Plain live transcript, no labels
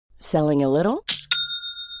Selling a little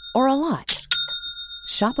or a lot?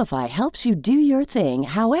 Shopify helps you do your thing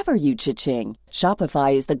however you cha-ching.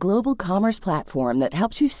 Shopify is the global commerce platform that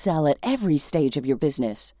helps you sell at every stage of your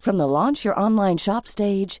business. From the launch your online shop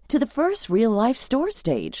stage to the first real-life store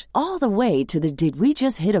stage, all the way to the did we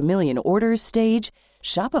just hit a million orders stage.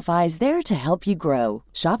 Shopify is there to help you grow.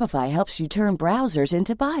 Shopify helps you turn browsers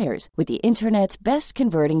into buyers with the internet's best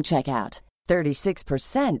converting checkout.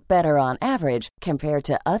 36% better on average compared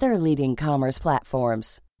to other leading commerce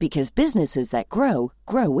platforms. Because businesses that grow,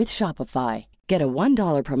 grow with Shopify. Get a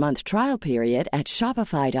 $1 per month trial period at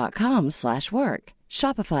shopify.com/work.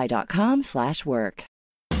 Shopify.com/work.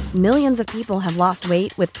 Millions of people have lost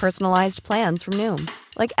weight with personalized plans from Noom.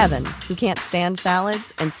 Like Evan, who can't stand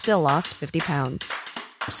salads and still lost 50 pounds.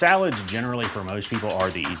 Salads generally for most people are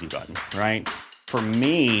the easy button, right? For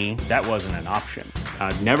me, that wasn't an option.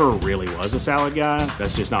 I never really was a salad guy.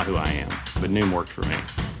 That's just not who I am. But Noom worked for me.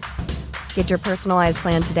 Get your personalized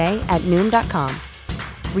plan today at Noom.com.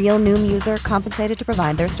 Real Noom user compensated to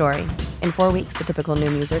provide their story. In 4 weeks, the typical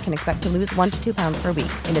Noom user can expect to lose 1 to 2 pounds per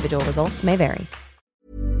week. Individual results may vary.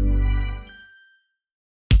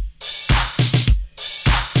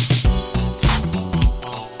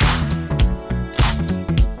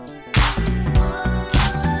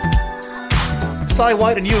 Si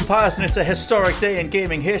White and Ewan Patterson, it's a historic day in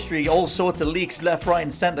gaming history. All sorts of leaks left, right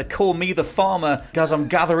and centre. Call me the farmer, because I'm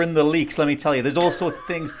gathering the leaks, let me tell you. There's all sorts of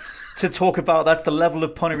things to talk about. That's the level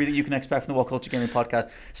of punnery that you can expect from the What Culture Gaming podcast.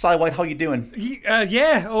 Si White, how you doing?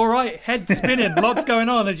 Yeah, all right. Head spinning. Lots going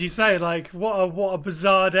on, as you say. Like, what a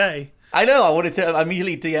bizarre day. I know. I wanted to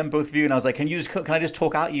immediately DM both of you, and I was like, "Can I just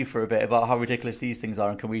talk at you for a bit about how ridiculous these things are,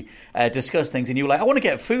 and can we discuss things?" And you were like, "I want to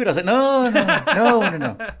get food." I was like, "No.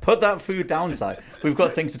 Put that food down, Si. We've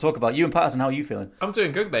got things to talk about." Ewan Patterson, how are you feeling? I'm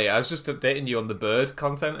doing good, mate. I was just updating you on the bird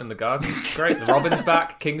content in the garden. It's great. The robin's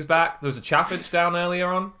back, king's back. There was a chaffinch down earlier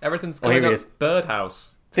on. Everything's going up.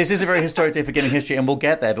 Birdhouse. This is a very historic day for gaming history, and we'll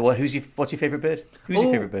get there. But what's your favourite bird? Who's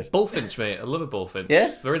your favourite bird? Bullfinch, mate. I love a bullfinch.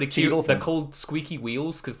 Yeah? They're really cute. They're called squeaky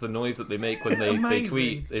wheels because the noise that they make when they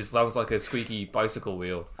tweet sounds like a squeaky bicycle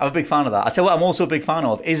wheel. I'm a big fan of that. I tell you what I'm also a big fan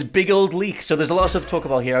of is big old leaks. So there's a lot of stuff to talk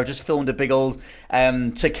about here. I've just filmed a big old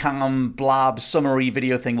Takam blab summary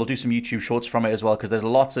video thing. We'll do some YouTube shorts from it as well because there's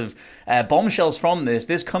lots of bombshells from this.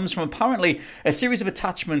 This comes from apparently a series of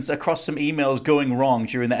attachments across some emails going wrong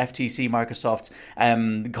during the FTC Microsoft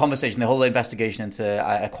conversation, the whole investigation into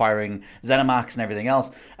acquiring ZeniMax and everything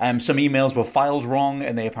else. Some emails were filed wrong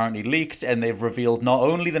and they apparently leaked, and they've revealed not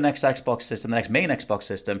only the next Xbox system, the next main Xbox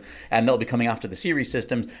system, and that'll be coming after the Series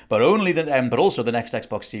systems, but also the next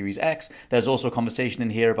Xbox Series X. There's also a conversation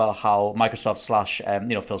in here about how Microsoft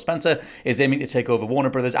 / Phil Spencer is aiming to take over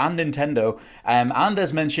Warner Brothers and Nintendo, and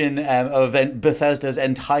there's mention of Bethesda's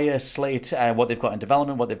entire slate, what they've got in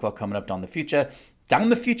development, what they've got coming up in the future. The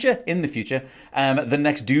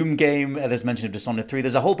next Doom game, there's mention of Dishonored 3.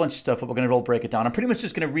 There's a whole bunch of stuff, but we're going to all break it down. I'm pretty much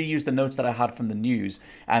just going to reuse the notes that I had from the news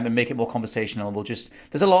and make it more conversational. There's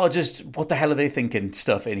a lot of just, what the hell are they thinking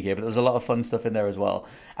stuff in here, but there's a lot of fun stuff in there as well.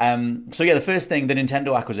 The first thing, the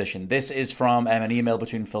Nintendo acquisition. This is from an email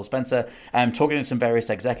between Phil Spencer talking to some various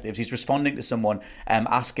executives. He's responding to someone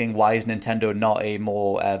asking why is Nintendo not a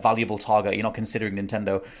more valuable target? You're not considering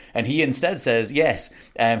Nintendo. And he instead says, yes.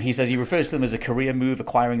 He says he refers to them as a career move.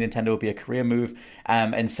 Acquiring Nintendo will be a career move,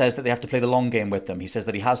 and says that they have to play the long game with them. He says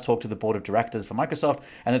that he has talked to the board of directors for Microsoft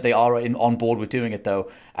and that they are on board with doing it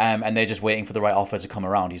though, and they're just waiting for the right offer to come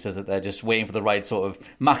around. He says that they're just waiting for the right sort of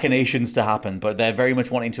machinations to happen, but they're very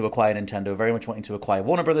much wanting to acquire Nintendo, very much wanting to acquire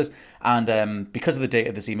Warner Brothers, and because of the date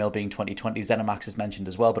of this email being 2020, ZeniMax is mentioned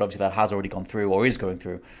as well, but obviously that has already gone through or is going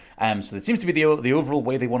through. So it seems to be the overall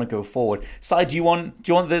way they want to go forward. Si, do you want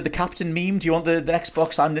the Captain meme? Do you want the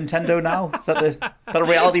Xbox and Nintendo now? Is that a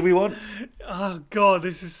reality we want? Oh God,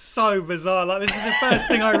 this is so bizarre. Like, this is the first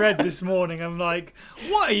thing I read this morning. I'm like,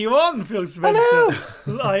 what are you on, Phil Spencer?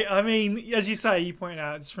 I mean, as you say, you point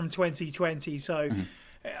out it's from 2020, so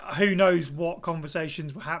who knows what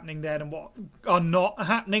conversations were happening then and what are not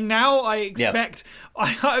happening now. I expect,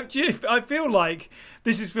 I feel like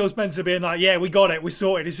this is Phil Spencer being like, yeah, we got it, we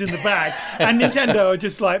sorted, it's in the bag. And Nintendo are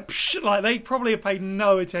just like, psh, like they probably have paid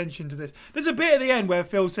no attention to this. There's a bit at the end where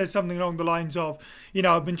Phil says something along the lines of,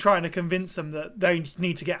 I've been trying to convince them that they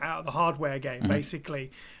need to get out of the hardware game,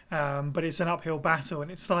 basically. But it's an uphill battle,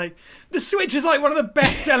 and it's like the Switch is like one of the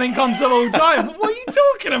best-selling consoles of all time. What are you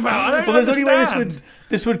talking about? I don't there's understand. only way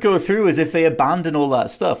this would go through is if they abandon all that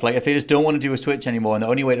stuff. Like if they just don't want to do a Switch anymore, and the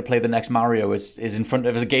only way to play the next Mario is in front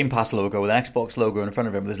of a Game Pass logo with an Xbox logo in front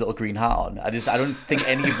of him with his little green hat on. I don't think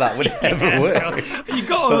any of that would ever work. You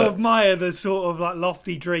got to admire the sort of like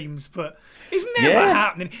lofty dreams, but It's never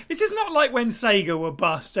happening. This is not like when Sega were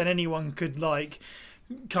bust and anyone could like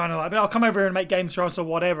kind of like, I'll come over here and make games for us or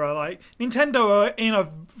whatever. Like Nintendo are in a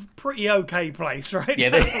pretty okay place, right? Yeah,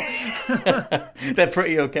 they're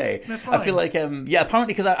pretty okay. I feel like apparently,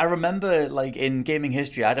 because I remember like in gaming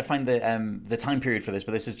history, I had to find the time period for this,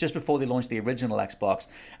 but this is just before they launched the original Xbox.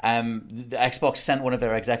 The Xbox sent one of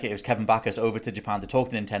their executives, Kevin Backus, over to Japan to talk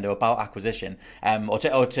to Nintendo about acquisition, or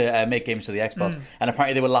to make games for the Xbox. And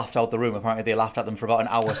apparently they were laughed out the room. Apparently they laughed at them for about an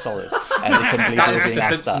hour solid. And they couldn't believe that they is were being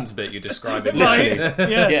just a asked Simpsons that. bit you're describing. Literally.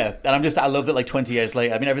 Yeah. And I love that like 20 years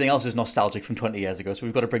later. I mean, everything else is nostalgic from 20 years ago, so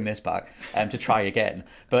we've got to bring this back to try again.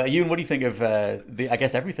 But Ewan, what do you think of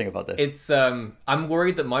everything about this? It's I'm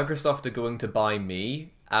worried that Microsoft are going to buy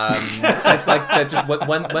me. They're just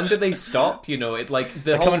when do they stop? You know,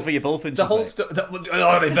 they're coming for your bullfinches. The whole stuff.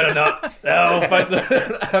 Oh, they better not. Oh, fight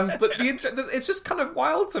but it's just kind of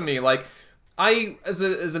wild to me. Like, I, as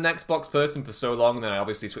an Xbox person for so long, and then I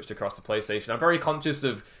obviously switched across to PlayStation, I'm very conscious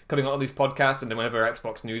of coming on these podcasts, and then whenever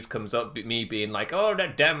Xbox news comes up, me being like, oh,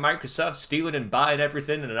 that damn Microsoft stealing and buying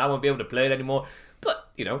everything, and I won't be able to play it anymore. But,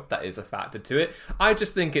 you know, that is a factor to it. I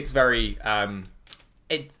just think it's very...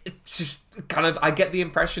 It's just kind of... I get the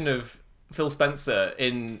impression of Phil Spencer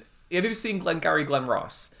in... Have you seen Glengarry Glen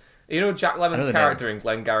Ross? You know Jack Lemmon's character in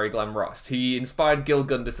Glengarry Glen Ross? He inspired Gil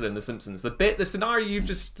Gunderson in The Simpsons. The scenario you've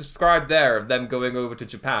just described there of them going over to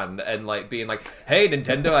Japan and like being like, hey,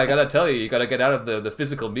 Nintendo, I gotta tell you gotta get out of the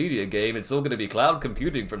physical media game. It's all gonna be cloud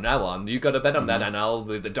computing from now on. You gotta bet on that, and I'll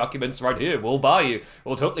the documents right here. We'll buy you.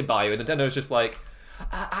 We'll totally buy you. And Nintendo's just like,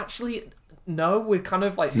 actually... No, we're kind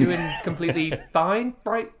of like doing completely fine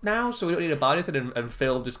right now, so we don't need to buy anything. And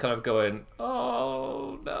Phil just kind of going,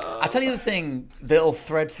 oh no. I tell you the thing, the little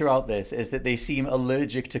thread throughout this is that they seem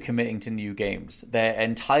allergic to committing to new games. They're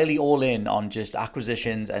entirely all in on just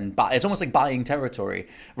acquisitions and it's almost like buying territory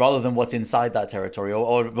rather than what's inside that territory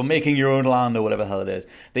or making your own land or whatever the hell it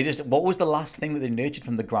is. What was the last thing that they nurtured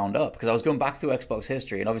from the ground up? Because I was going back through Xbox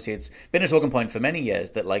history, and obviously it's been a talking point for many years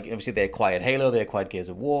that like obviously they acquired Halo, they acquired Gears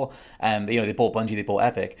of War, and they bought Bungie, they bought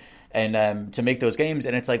Epic, and to make those games.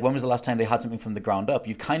 And it's like, when was the last time they had something from the ground up?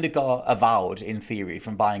 You've kind of got Avowed, in theory,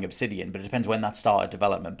 from buying Obsidian, but it depends when that started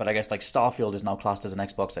development. But I guess like Starfield is now classed as an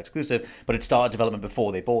Xbox exclusive, but it started development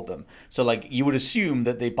before they bought them. So like you would assume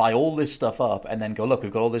that they buy all this stuff up and then go, look,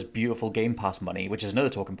 we've got all this beautiful Game Pass money, which is another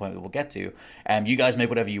talking point that we'll get to. You guys make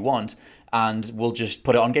whatever you want, and we'll just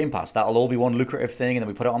put it on Game Pass. That'll all be one lucrative thing, and then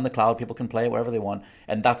we put it on the cloud. People can play it wherever they want,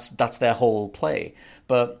 and that's their whole play.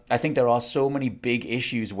 But I think there are so many big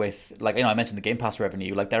issues with, like, I mentioned the Game Pass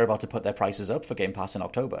revenue. Like, they're about to put their prices up for Game Pass in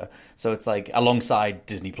October. So it's like, alongside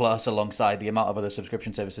Disney Plus, alongside the amount of other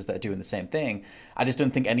subscription services that are doing the same thing, I just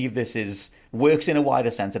don't think any of this works in a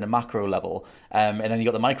wider sense, in a macro level. And then you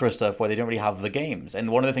got the micro stuff where they don't really have the games. And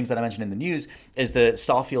one of the things that I mentioned in the news is that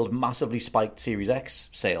Starfield massively spiked Series X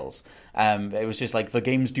sales. It was just like, the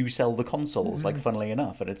games do sell the consoles, like, funnily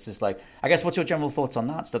enough. And it's just like, I guess, what's your general thoughts on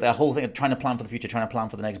that stuff? That whole thing of trying to plan for the future, trying to plan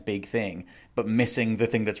for the next big thing, but missing the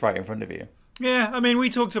thing that's right in front of you. Yeah, I mean, we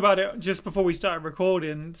talked about it just before we started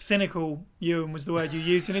recording. Cynical, Ewan, was the word you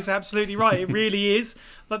used, and it's absolutely right. It really is.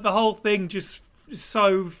 Like, the whole thing just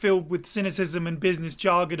so filled with cynicism and business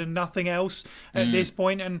jargon and nothing else at this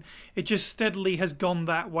point, and it just steadily has gone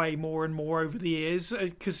that way more and more over the years.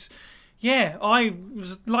 Because, yeah, I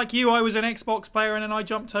was like you. I was an Xbox player, and then I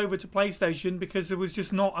jumped over to PlayStation because there was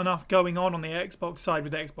just not enough going on the Xbox side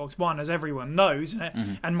with the Xbox One, as everyone knows,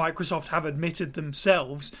 and Microsoft have admitted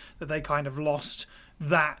themselves that they kind of lost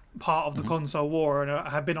that part of the console war and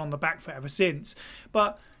have been on the back foot ever since.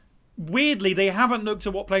 But weirdly, they haven't looked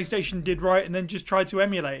at what PlayStation did right and then just tried to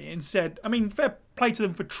emulate it instead. I mean, fair play to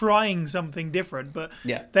them for trying something different, but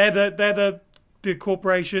yeah, they're the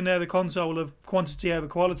corporation, they're the console of quantity over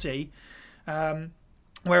quality.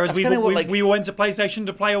 Whereas we went to PlayStation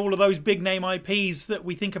to play all of those big name IPs that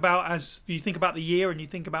we think about as you think about the year, and you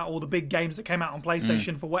think about all the big games that came out on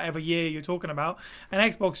PlayStation for whatever year you're talking about. And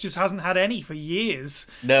Xbox just hasn't had any for years.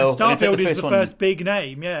 No, and Starfield is the first big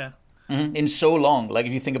name, yeah. In so long, like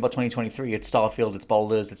if you think about 2023, it's Starfield, it's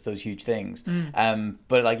Baldur's, it's those huge things.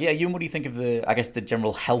 But like, yeah, Ewan, what do you think of the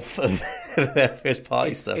general health of their first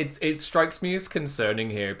party stuff? It strikes me as concerning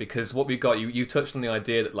here because what we got, you touched on the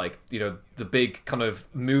idea that like, the big kind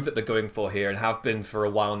of move that they're going for here and have been for a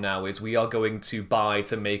while now is we are going to buy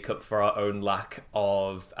to make up for our own lack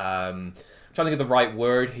of, I'm trying to think of the right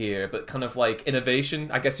word here, but kind of like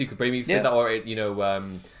innovation. I guess you could maybe say that, or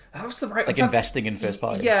that was the right like investing in first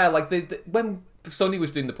party. Yeah, like when Sony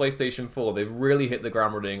was doing the PlayStation 4, they really hit the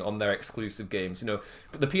ground running on their exclusive games.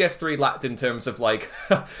 But the PS3 lacked in terms of like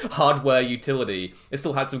hardware utility. It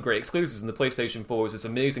still had some great exclusives, and the PlayStation 4 was this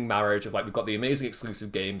amazing marriage of like we've got the amazing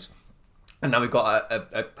exclusive games. And now we've got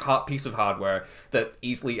a piece of hardware that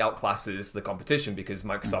easily outclasses the competition because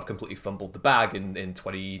Microsoft completely fumbled the bag in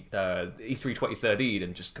E3 2013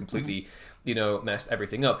 and just completely, messed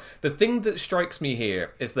everything up. The thing that strikes me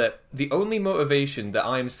here is that the only motivation that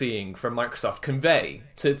I'm seeing from Microsoft convey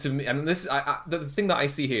to me, and this the thing that I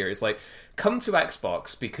see here is like, come to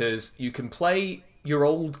Xbox because you can play your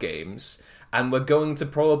old games. And we're going to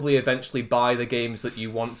probably eventually buy the games that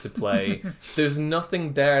you want to play. There's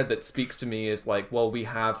nothing there that speaks to me as like, well, we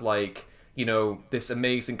have like, this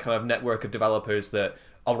amazing kind of network of developers that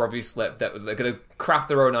are obviously that they're going to craft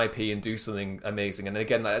their own IP and do something amazing. And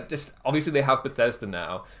again, just obviously they have Bethesda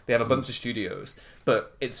now. They have a bunch of studios,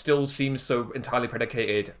 but it still seems so entirely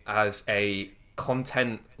predicated as a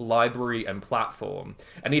content library and platform.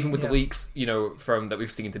 And even with the leaks from that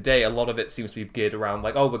we've seen today, a lot of it seems to be geared around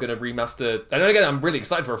like, oh, we're going to remaster. And again, I'm really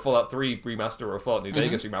excited for a Fallout 3 remaster or a Fallout New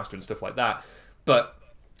Vegas remaster and stuff like that, but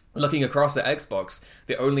looking across at Xbox,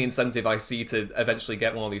 the only incentive I see to eventually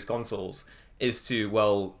get one of these consoles is to,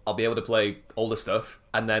 well, I'll be able to play all the stuff,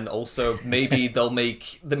 and then also maybe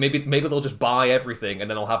maybe they'll just buy everything and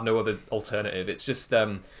then I'll have no other alternative. It's just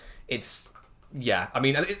yeah, I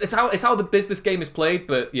mean, it's how the business game is played,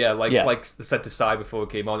 but like said to Sai before it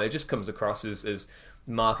came on, it just comes across as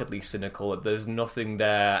markedly cynical. There's nothing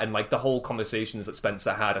there, and like the whole conversations that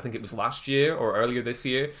Spencer had, I think it was last year or earlier this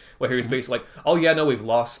year, where he was basically like, "Oh yeah, no, we've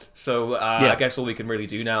lost, so I guess all we can really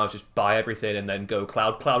do now is just buy everything and then go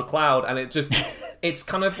cloud," and it just, it's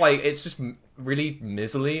kind of like it's just really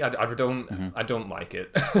miserly. I don't like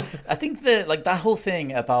it. I think that like that whole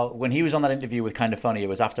thing about when he was on that interview with Kind of Funny, it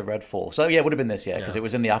was after Redfall. So yeah, it would have been this year because it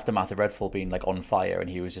was in the aftermath of Redfall being like on fire, and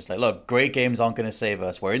he was just like, "Look, great games aren't going to save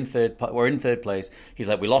us. We're in third place." He's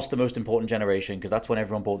like, "We lost the most important generation because that's when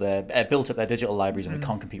everyone built up their digital libraries, and we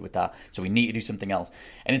can't compete with that. So we need to do something else."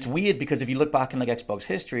 And it's weird because if you look back in like Xbox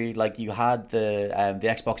history, like you had the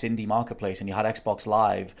Xbox Indie Marketplace and you had Xbox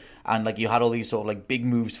Live, and like you had all these sort of like big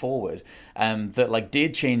moves forward. That like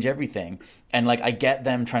did change everything, and like I get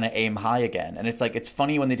them trying to aim high again, and it's like it's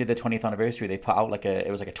funny when they did the 20th anniversary, they put out like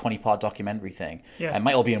it was like a 20-part documentary thing. It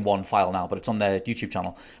might all be in one file now, but it's on their YouTube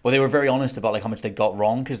channel. Well, they were very honest about like how much they got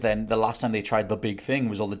wrong, because then the last time they tried the big thing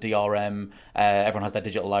was all the DRM. Everyone has that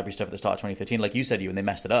digital library stuff at the start of 2013, like you said, and they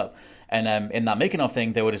messed it up. And in that making of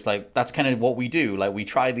thing, they were just like, that's kind of what we do. Like we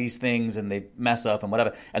try these things and they mess up and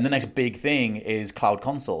whatever. And the next big thing is cloud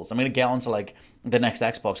consoles. I'm going to get onto like the next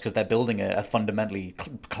Xbox because they're building a fundamentally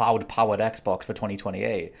cloud-powered Xbox for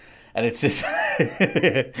 2028, and it's just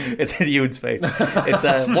it's a huge space. It's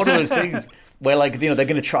one of those things where like they're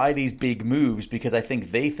going to try these big moves because I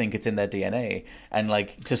think they think it's in their DNA, and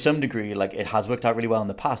like to some degree, like it has worked out really well in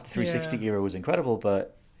the past. The 360 era was incredible,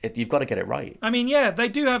 but you've got to get it right. I mean, yeah, they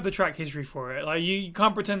do have the track history for it. Like you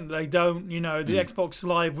can't pretend that they don't. The Xbox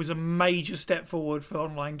Live was a major step forward for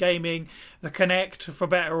online gaming. The Kinect, for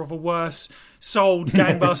better or for worse, sold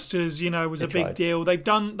gangbusters. Was a big deal. They've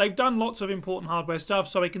done lots of important hardware stuff,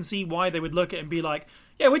 so I can see why they would look at it and be like,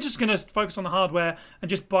 yeah, we're just going to focus on the hardware and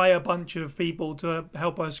just buy a bunch of people to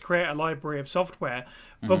help us create a library of software.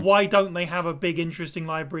 But why don't they have a big, interesting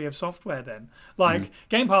library of software then? Like,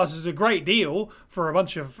 Game Pass is a great deal for a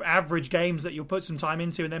bunch of average games that you'll put some time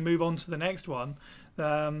into and then move on to the next one.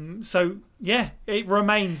 So, yeah, it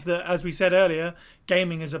remains that, as we said earlier,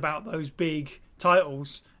 gaming is about those big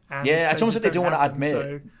titles. And it's almost like they don't want to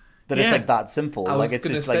admit that it's like that simple. I was going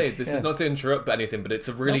to say, like, this is not to interrupt anything, but it's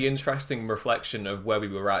a really interesting reflection of where we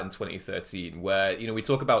were at in 2013, where, we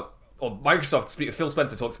talk about, or Microsoft, Phil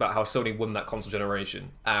Spencer talks about how Sony won that console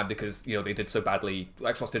generation because, they did so badly,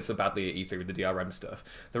 Xbox did so badly at E3 with the DRM stuff.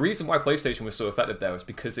 The reason why PlayStation was so effective there was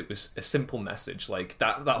because it was a simple message, like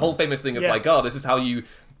that whole famous thing of like, oh, this is how you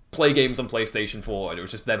play games on PlayStation 4, and it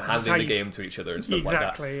was just them handing the game to each other and stuff like that.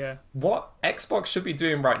 Exactly, yeah. What Xbox should be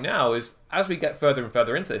doing right now is, as we get further and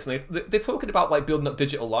further into this, and they're talking about like building up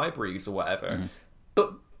digital libraries or whatever,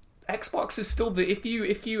 but Xbox is still if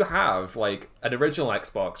you have like an original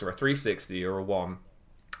Xbox or a 360 or a One,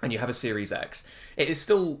 and you have a Series X, it is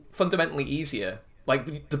still fundamentally easier.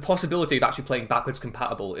 Like the possibility of actually playing backwards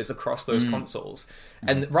compatible is across those consoles.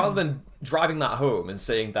 And rather than driving that home and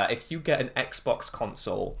saying that if you get an Xbox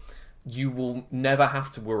console, you will never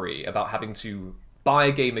have to worry about having to buy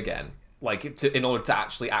a game again, like in order to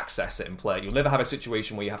actually access it and play it. You'll never have a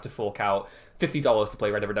situation where you have to fork out $50 to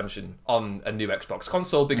play Red Dead Redemption on a new Xbox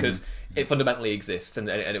console because it fundamentally exists and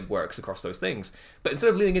it works across those things. But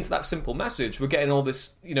instead of leaning into that simple message, we're getting all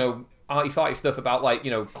this, arty-farty stuff about, like,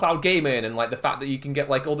 cloud gaming and, like, the fact that you can get,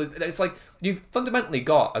 like, all this. It's like you've fundamentally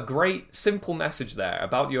got a great simple message there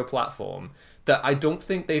about your platform that I don't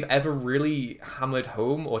think they've ever really hammered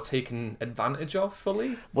home or taken advantage of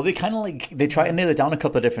fully. Well, they kind of they try to nail it down a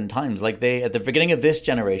couple of different times. Like at the beginning of this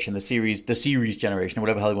generation, the series generation, or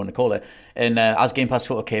whatever the hell you want to call it, and as Game Pass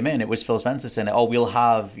sort of came in, it was Phil Spencer saying, "Oh, we'll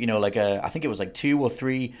have I think it was like 2 or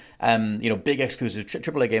 3 big exclusive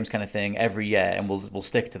AAA games kind of thing every year, and we'll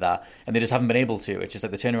stick to that." And they just haven't been able to. It's just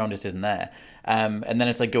like the turnaround just isn't there. And then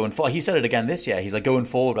it's like going forward. He said it again this year. He's like, going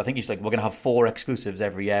forward, I think he's like, we're gonna have 4 exclusives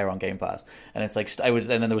every year on Game Pass. And it's like and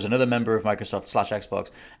then there was another member of Microsoft /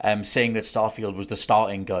 Xbox saying that Starfield was the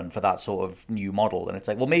starting gun for that sort of new model. And it's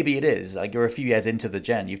like, well, maybe it is. Like, you're a few years into the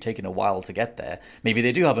gen, you've taken a while to get there. Maybe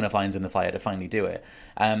they do have enough irons in the fire to finally do it.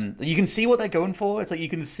 You can see what they're going for. It's like you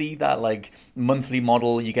can see that like monthly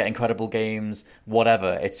model. You get incredible games,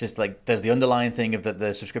 whatever. It's just like there's the underlying thing of that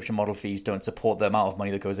the subscription model fees don't support the amount of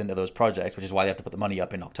money that goes into those projects, which is why they have to put the money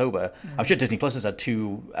up in October. I'm sure Disney Plus has had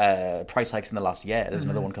 2 price hikes in the last year. There's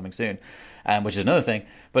another one coming soon, which is another thing.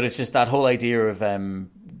 But it's just that whole idea of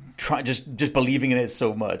just believing in it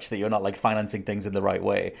so much that you're not like financing things in the right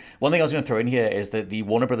way. One thing I was going to throw in here is that the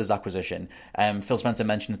Warner Brothers acquisition, Phil Spencer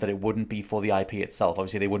mentions that it wouldn't be for the IP itself.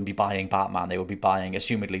 Obviously, they wouldn't be buying Batman. They would be buying,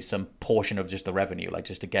 assumedly, some portion of just the revenue, like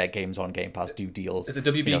just to get games on Game Pass, do deals. Is it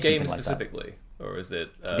WB Games specifically? Or is it...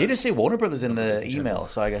 They just say Warner Brothers in the email,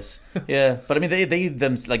 so I guess... Yeah, but I mean,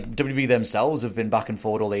 WB themselves have been back and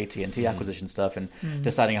forward all the AT&T acquisition stuff and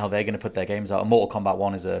deciding how they're going to put their games out. And Mortal Kombat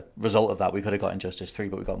 1 is a result of that. We could have got Injustice 3,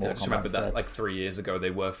 but we got Mortal Kombat remember instead. That like 3 years ago they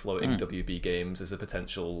were floating WB Games as a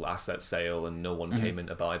potential asset sale and no one came in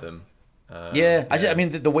to buy them. I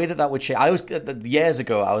mean, the way that would change. I was years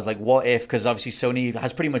ago. I was like, what if? Because obviously Sony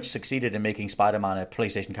has pretty much succeeded in making Spider-Man a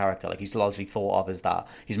PlayStation character. Like he's largely thought of as that.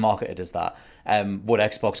 He's marketed as that. Would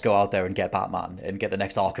Xbox go out there and get Batman and get the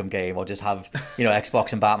next Arkham game, or just have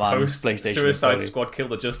Xbox and Batman, PlayStation, Suicide Squad kill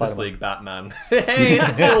the Justice League Batman? Hey,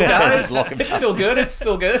 it's still guys. It's still good. It's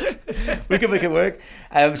still good. We can make it work.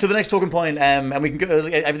 So the next talking point, and we can go.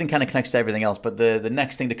 Everything kind of connects to everything else, but the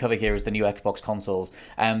next thing to cover here is the new Xbox consoles.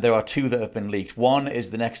 There are 2 that have been leaked. One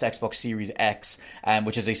is the next Xbox Series X,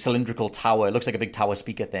 which is a cylindrical tower. It looks like a big tower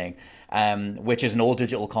speaker thing, which is an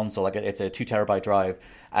all-digital console. Like it's a 2 terabyte drive,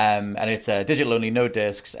 and it's digital only, no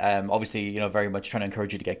discs. Obviously, very much trying to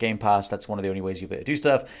encourage you to get Game Pass. That's one of the only ways you'll be able to do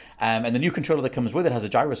stuff. And the new controller that comes with it has a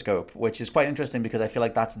gyroscope, which is quite interesting because I feel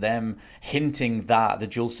like that's them hinting that the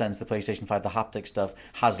DualSense, the PlayStation 5, the haptic stuff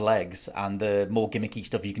has legs, and the more gimmicky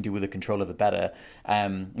stuff you can do with the controller, the better.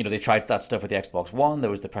 They tried that stuff with the Xbox One.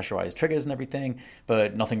 There was the pressurized triggers and everything,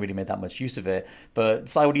 but nothing really made that much use of it. But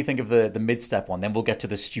Si, what do you think of the mid-step one? Then we'll get to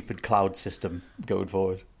the stupid cloud system going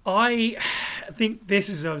forward. I think this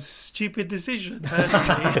is a stupid decision,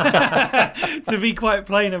 personally, to be quite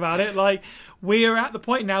plain about it. Like, we're at the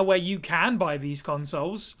point now where you can buy these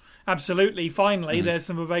consoles. Absolutely, finally, there's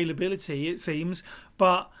some availability, it seems.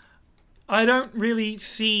 But I don't really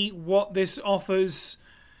see what this offers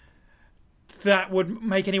that would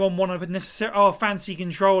make anyone want to necessarily, fancy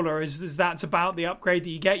controller, is that's about the upgrade that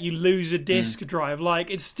you get. You lose a disc drive.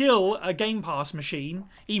 Like, it's still a Game Pass machine,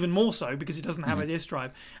 even more so because it doesn't have a disc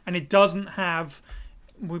drive. And it doesn't have,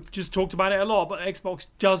 we've just talked about it a lot, but Xbox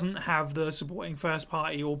doesn't have the supporting first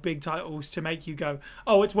party or big titles to make you go,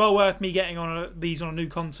 oh, it's well worth me getting these on a new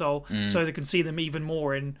console so they can see them even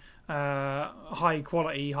more in high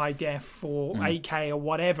quality, high def, or 8K or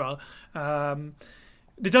whatever.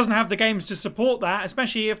 It doesn't have the games to support that,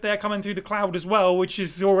 especially if they're coming through the cloud as well, which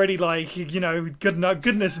is already like,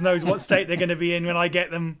 goodness knows what state they're going to be in when I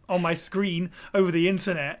get them on my screen over the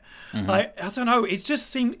internet. I don't know.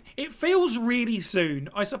 It feels really soon.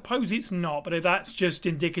 I suppose it's not, but that's just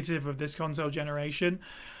indicative of this console generation.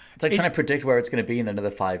 It's like trying to predict where it's going to be in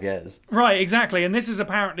another 5 years. Right, exactly. And this is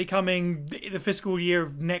apparently coming the fiscal year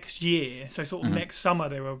of next year. So sort of next summer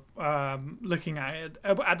they were looking at it,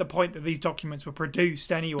 at the point that these documents were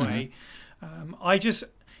produced anyway. I just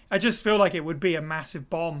feel like it would be a massive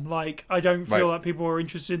bomb. Like, I don't feel like people are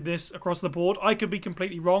interested in this across the board. I could be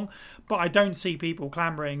completely wrong, but I don't see people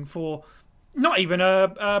clamoring for not even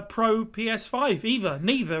a Pro PS5 either.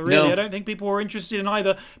 Neither, really. No. I don't think people are interested in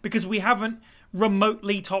either because we haven't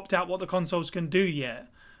remotely topped out what the consoles can do yet.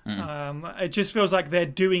 It just feels like they're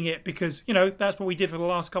doing it because, that's what we did for the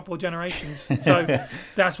last couple of generations. So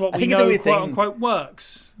that's what we know, quote unquote,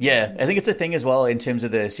 works. Yeah, I think it's a thing as well in terms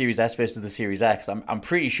of the Series S versus the Series X. I'm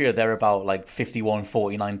pretty sure they're about like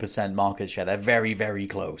 49% market share. They're very, very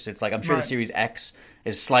close. It's like, I'm sure the Series X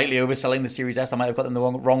is slightly overselling the Series S. I might have got them the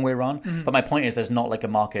wrong way around. But my point is there's not like a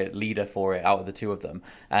market leader for it out of the two of them.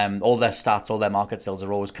 All their stats, all their market sales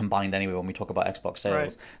are always combined anyway when we talk about Xbox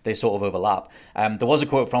sales. They sort of overlap. There was a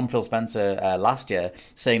quote from Phil Spencer last year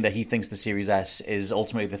saying that he thinks the Series S is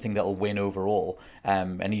ultimately the thing that will win overall.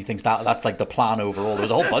 And he thinks that's like the plan overall. There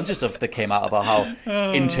was a whole bunch of stuff that came out about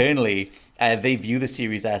how internally they view the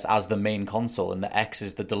Series S as the main console and the X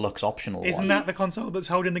is the deluxe optional Isn't one. that the console that's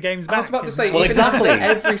holding the games back? I was about to say, well, exactly.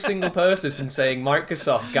 Every single person has been saying,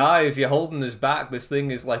 Microsoft, guys, you're holding us back. This thing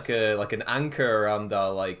is like an anchor around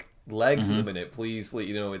our legs at the minute. Please,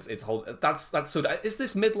 it's that's so. Is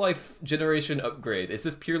this midlife generation upgrade? Is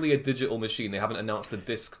this purely a digital machine? They haven't announced the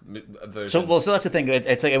disc version. So that's the thing.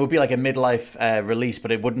 It's like it would be like a midlife release,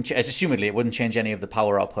 but it wouldn't. Assumedly, it wouldn't change any of the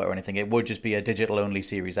power output or anything. It would just be a digital only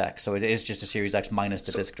Series X. So it is just a Series X minus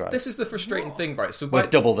the disc drive. This is the frustrating thing, right? So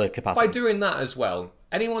with double the capacity. By doing that as well,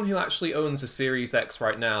 anyone who actually owns a Series X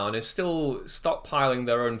right now and is still stockpiling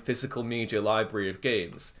their own physical media library of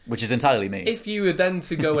games, which is entirely me. If you were then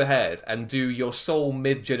to go ahead and do your sole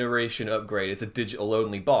mid-generation upgrade as a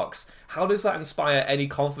digital-only box, how does that inspire any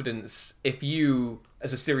confidence if you,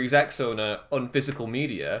 as a Series X owner, own physical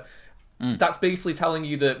media? That's basically telling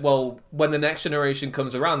you that, well, when the next generation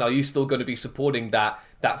comes around, are you still going to be supporting that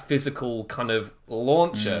physical kind of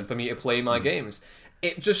launcher for me to play my games?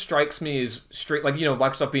 It just strikes me as straight,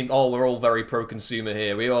 Microsoft being, we're all very pro-consumer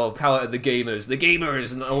here. We all power the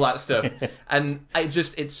gamers, and all that stuff. And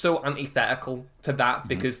it's so antithetical to that,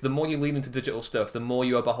 because the more you lean into digital stuff, the more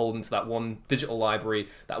you are beholden to that one digital library,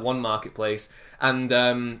 that one marketplace. And,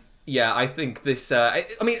 I think this,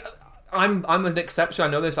 I'm an exception, I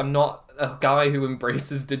know this. I'm not a guy who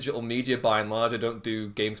embraces digital media by and large. I don't do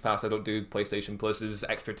Games Pass, I don't do PlayStation Plus's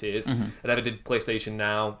extra tiers. I never did PlayStation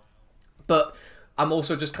Now. But I'm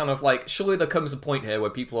also just kind of like, surely there comes a point here where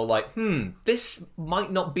people are like, this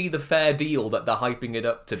might not be the fair deal that they're hyping it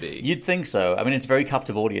up to be. You'd think so. I mean, it's a very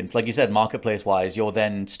captive audience. Like you said, marketplace-wise, you're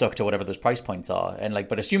then stuck to whatever those price points are. And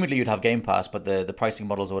but assumedly you'd have Game Pass, but the pricing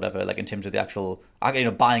models or whatever, in terms of the actual,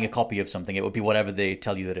 buying a copy of something, it would be whatever they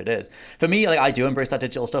tell you that it is. For me, I do embrace that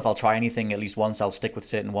digital stuff. I'll try anything at least once. I'll stick with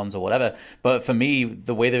certain ones or whatever. But for me,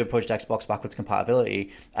 the way they've approached Xbox backwards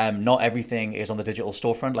compatibility, not everything is on the digital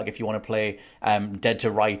storefront. Like if you want to play Dead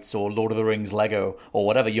to Rights or Lord of the Rings Lego or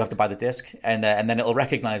whatever, you have to buy the disc, and then it'll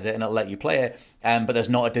recognize it and it'll let you play it. But there's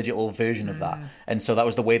not a digital version of that. And so that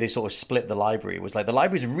was the way they sort of split the library. It was like the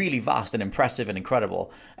library is really vast and impressive and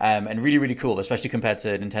incredible, and really, really cool, especially compared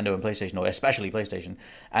to Nintendo and PlayStation, or especially PlayStation.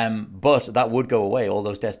 But that would go away. All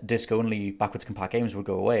those disc-only backwards compat games would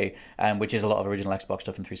go away, which is a lot of original Xbox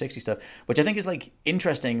stuff and 360 stuff, which I think is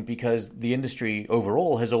interesting, because the industry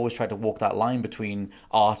overall has always tried to walk that line between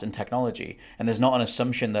art and technology. And there's not an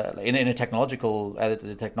assumption that in a technological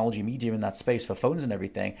the technology medium in that space for phones and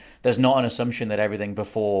everything, there's not an assumption that everything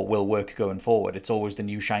before will work going forward. It's always the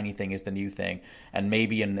new shiny thing is the new thing. And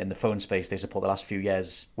maybe in the phone space they support the last few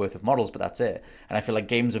years worth of models, but that's it. And I feel like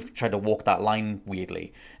games have tried to walk that line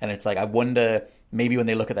weirdly. And it's like, I wonder, maybe when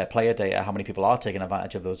they look at their player data, how many people are taking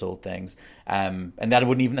advantage of those old things. And that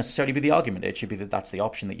wouldn't even necessarily be the argument. It should be that that's the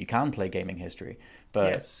option, that you can play gaming history.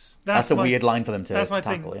 But yes, that's a weird line for them to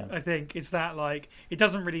tackle. Yeah. I think it's that, it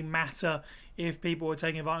doesn't really matter if people are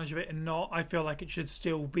taking advantage of it or not. I feel like it should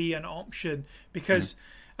still be an option, because,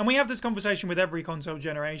 and we have this conversation with every console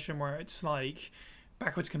generation where it's like,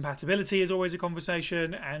 backwards compatibility is always a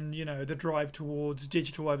conversation, and the drive towards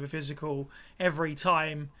digital over physical. Every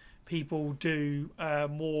time people do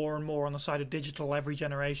more and more on the side of digital every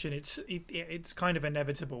generation, it's kind of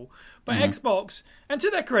inevitable. But Xbox, and to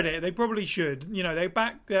their credit, they probably should. They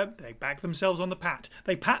back themselves on the pat.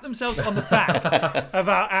 They pat themselves on the back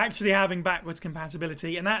about actually having backwards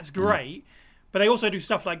compatibility, and that's great. But they also do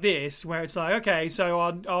stuff like this, where it's like, okay, so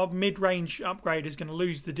our mid-range upgrade is going to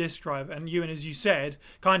lose the disc drive, and as you said,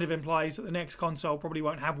 kind of implies that the next console probably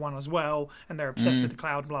won't have one as well, and they're obsessed with the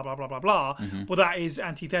cloud, blah, blah, blah, blah, blah. Well, that is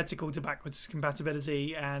antithetical to backwards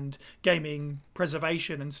compatibility and gaming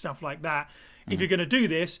preservation and stuff like that. If you're going to do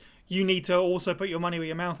this, you need to also put your money where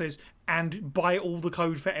your mouth is and buy all the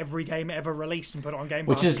code for every game ever released and put it on Game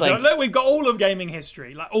Pass. Which is look, we've got all of gaming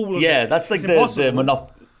history, all of it. Yeah, that's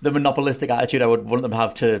the monopolistic attitude I would want them to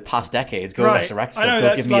have to past decades. Go resurrect stuff.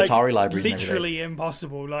 Go give me Atari library. Literally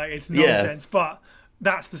impossible. It's nonsense. But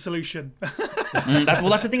that's the solution.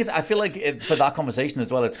 That's the thing is, I feel like for that conversation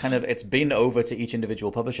as well, it's been over to each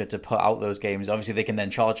individual publisher to put out those games. Obviously, they can then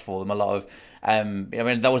charge for them. A lot of, I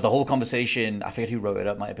mean, that was the whole conversation. I forget who wrote it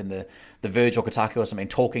up. Might have been the Verge or Kotaku or something,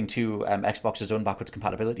 talking to Xbox's own backwards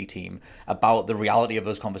compatibility team about the reality of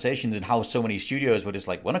those conversations and how so many studios were just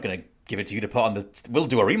like, we're not going to give it to you to put on we'll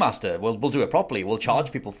do a remaster. We'll do it properly. We'll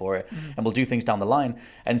charge people for it, and we'll do things down the line.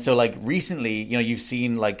 And so, like recently, you've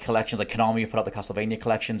seen like collections like Konami have put out the Castlevania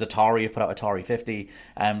collections, Atari have put out Atari 50.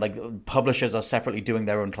 Like publishers are separately doing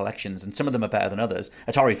their own collections, and some of them are better than others.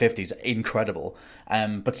 Atari 50 is incredible,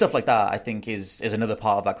 but stuff like that I think is another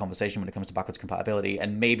part of that conversation when it comes to backwards compatibility.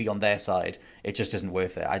 And maybe on their side, it just isn't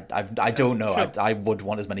worth it. I don't know. Sure. I would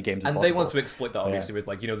want as many games as possible. And they want to exploit that obviously with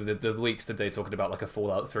like the leaks today talking about like a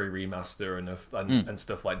Fallout 3 remaster and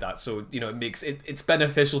stuff like that. So it makes it's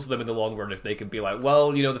beneficial to them in the long run if they can be like,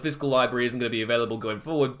 well, the physical library isn't going to be available going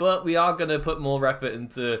forward, but we are going to put more effort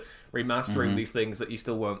into remastering these things that you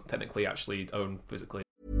still won't technically actually own physically.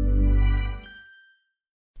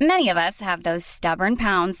 Many of us have those stubborn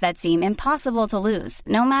pounds that seem impossible to lose,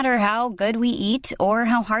 no matter how good we eat or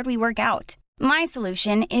how hard we work out. My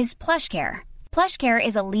solution is PlushCare. PlushCare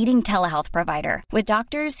is a leading telehealth provider with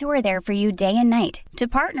doctors who are there for you day and night to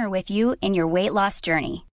partner with you in your weight loss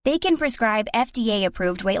journey. They can prescribe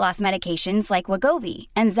FDA-approved weight loss medications like Wegovy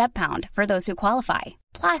and Zepbound for those who qualify.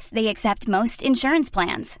 Plus, they accept most insurance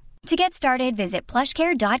plans. To get started, visit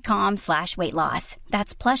plushcare.com/weightloss.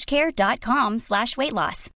 That's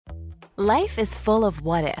plushcare.com/weightloss. Life is full of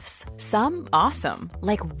what-ifs. Some awesome,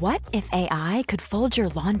 like what if AI could fold your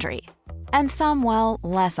laundry? And some, well,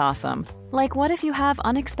 less awesome, like what if you have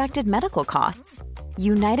unexpected medical costs?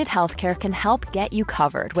 United Healthcare can help get you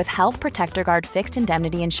covered with Health Protector Guard fixed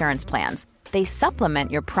indemnity insurance plans. They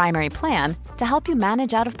supplement your primary plan to help you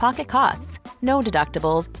manage out-of-pocket costs. No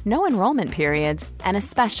deductibles, no enrollment periods, and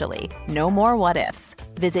especially no more what-ifs.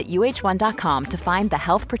 Visit uh1.com to find the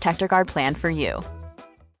Health Protector Guard plan for you.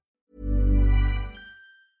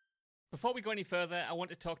 Before we go any further, I want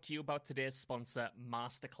to talk to you about today's sponsor,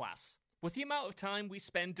 Masterclass. With the amount of time we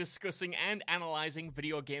spend discussing and analysing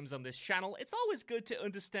video games on this channel, it's always good to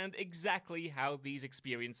understand exactly how these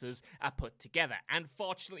experiences are put together. And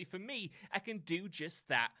fortunately for me, I can do just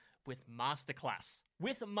that with Masterclass.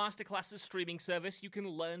 With Masterclass's streaming service, you can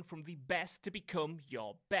learn from the best to become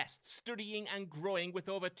your best, studying and growing with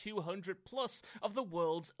over 200 plus of the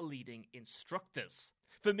world's leading instructors.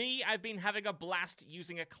 For me, I've been having a blast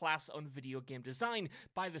using a class on video game design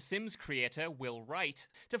by The Sims creator Will Wright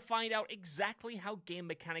to find out exactly how game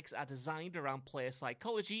mechanics are designed around player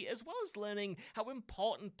psychology, as well as learning how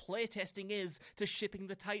important playtesting is to shipping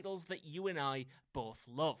the titles that you and I both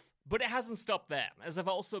love. But it hasn't stopped there, as I've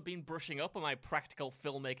also been brushing up on my practical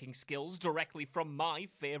filmmaking skills directly from my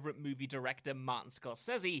favourite movie director Martin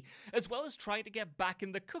Scorsese, as well as trying to get back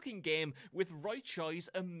in the cooking game with Roy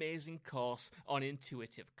Choi's amazing course on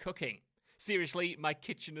intuitive cooking. Seriously, my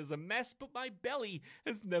kitchen is a mess, but my belly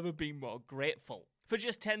has never been more grateful. For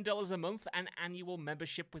just $10 a month, an annual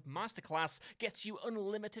membership with Masterclass gets you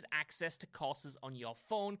unlimited access to courses on your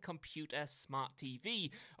phone, computer, smart TV,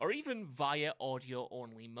 or even via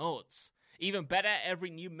audio-only modes. Even better, every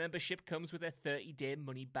new membership comes with a 30-day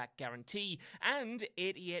money-back guarantee, and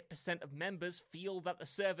 88% of members feel that the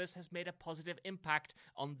service has made a positive impact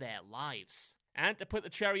on their lives. And to put the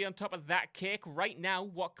cherry on top of that cake, right now,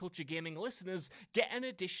 What Culture Gaming listeners get an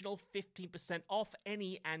additional 15% off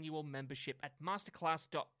any annual membership at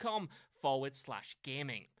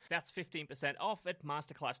masterclass.com/gaming. That's 15% off at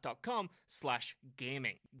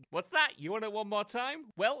masterclass.com/gaming. What's that? You want it one more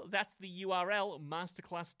time? Well, that's the URL,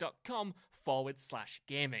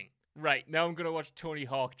 masterclass.com/gaming. Right, now I'm going to watch Tony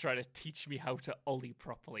Hawk try to teach me how to ollie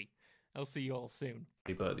properly. I'll see you all soon.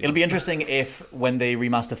 It'll be interesting if when they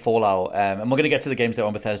remaster Fallout, and we're going to get to the games that are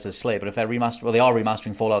on Bethesda's slate, but if they are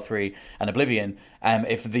remastering Fallout 3 and Oblivion,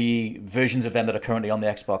 if the versions of them that are currently on the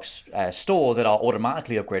Xbox store that are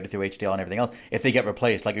automatically upgraded through HDR and everything else, if they get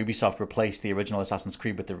replaced, like Ubisoft replaced the original Assassin's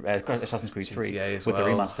Creed with the Assassin's Creed 3 with the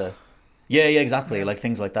remaster. Yeah, exactly. Like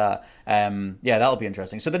things like that. That'll be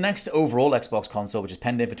interesting. So the next overall Xbox console, which is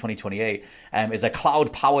pending for 2028, is a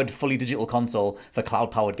cloud-powered, fully digital console for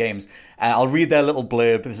cloud-powered games. I'll read their little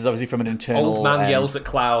blurb. This is obviously from an internal... Old man yells at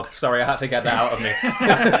cloud. Sorry, I had to get that out of me.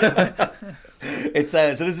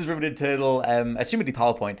 So this is from an internal, assumedly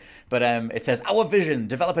PowerPoint, but it says, our vision,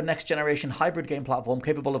 develop a next-generation hybrid game platform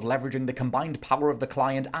capable of leveraging the combined power of the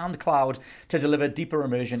client and cloud to deliver deeper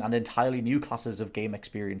immersion and entirely new classes of game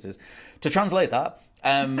experiences. To translate that,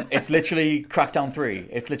 It's literally Crackdown 3.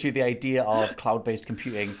 It's literally the idea of cloud-based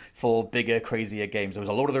computing for bigger, crazier games. There was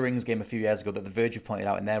a Lord of the Rings game a few years ago that The Verge have pointed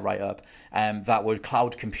out in their write-up that would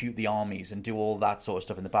cloud compute the armies and do all that sort of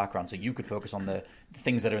stuff in the background, so you could focus on the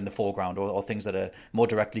things that are in the foreground or things that are more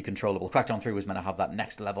directly controllable. Crackdown 3 was meant to have that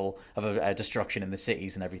next level of destruction in the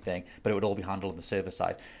cities and everything, but it would all be handled on the server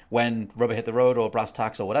side. When Rubber hit the road or Brass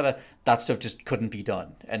Tacks or whatever, that stuff just couldn't be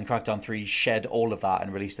done. And Crackdown 3 shed all of that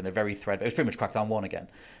and released in a very thread. It was pretty much Crackdown 1 again.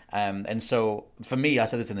 And so for me, I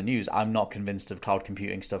said this in the news, I'm not convinced of cloud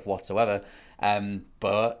computing stuff whatsoever.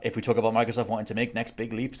 But if we talk about Microsoft wanting to make next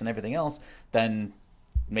big leaps and everything else, then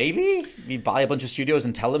maybe we buy a bunch of studios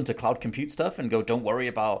and tell them to cloud compute stuff and go, don't worry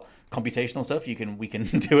about computational stuff. We can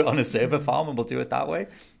do it on a server farm and we'll do it that way.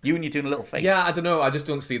 You and you're doing a little face. Yeah, I don't know. I just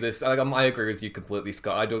don't see this. I agree with you completely,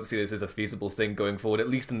 Scott. I don't see this as a feasible thing going forward, at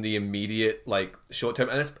least in the immediate, short term.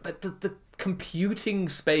 And it's the computing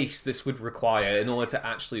space this would require in order to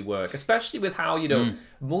actually work, especially with how,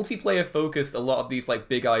 multiplayer focused a lot of these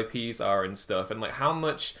big IPs are and stuff, and how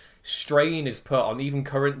much strain is put on even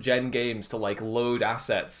current gen games to load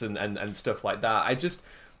assets and stuff like that.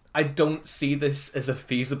 I don't see this as a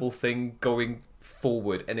feasible thing going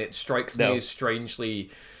forward, and it strikes me as strangely.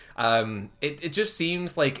 It just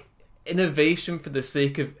seems like innovation for the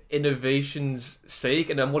sake of innovation's sake,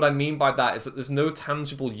 and then what I mean by that is that there's no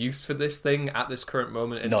tangible use for this thing at this current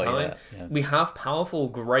moment in time. Yeah. We have powerful,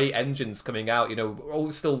 great engines coming out.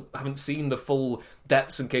 We still haven't seen the full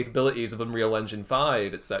depths and capabilities of Unreal Engine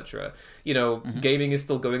 5, etc. Gaming is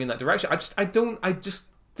still going in that direction. I just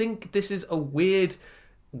think this is a weird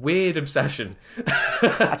obsession.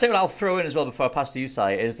 I'll tell you what I'll throw in as well before I pass to you, Si,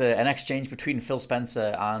 is an exchange between Phil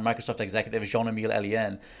Spencer and Microsoft executive Jean-Emile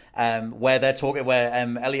Elien, where they're talking,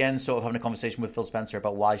 Elien's sort of having a conversation with Phil Spencer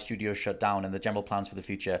about why studios shut down and the general plans for the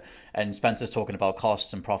future, and Spencer's talking about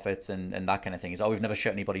costs and profits and that kind of thing. He's we've never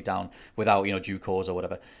shut anybody down without due cause or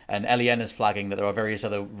whatever. And Elien is flagging that there are various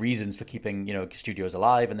other reasons for keeping studios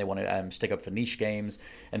alive, and they want to stick up for niche games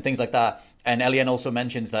and things like that. And Elien also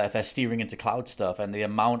mentions that if they're steering into cloud stuff and the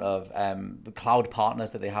amount of cloud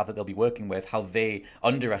partners that they have that they'll be working with, how they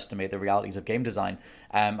underestimate the realities of game design,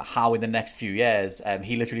 how in the next few years,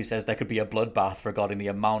 he literally says there could be a bloodbath regarding the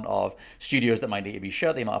amount of studios that might need to be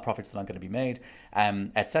shut, the amount of profits that aren't going to be made,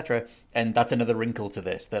 etc. And that's another wrinkle to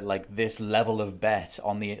this, that this level of bet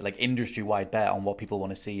on the industry-wide bet on what people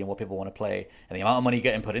want to see and what people want to play, and the amount of money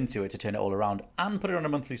getting put into it to turn it all around and put it on a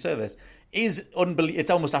monthly service is it's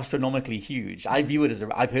almost astronomically huge. I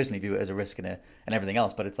personally view it as a risk and everything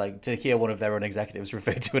else, but it's to hear one of their own executives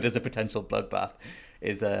refer to it as a potential bloodbath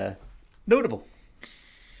is notable.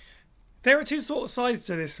 There are two sort of sides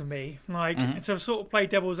to this for me. To sort of play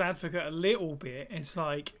devil's advocate a little bit, it's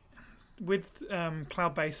with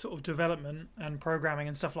cloud-based sort of development and programming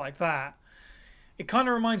and stuff like that, it kind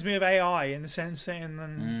of reminds me of AI in the sense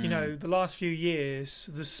that the last few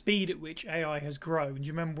years, the speed at which AI has grown. Do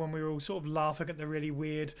you remember when we were all sort of laughing at the really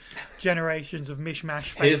weird generations of mishmash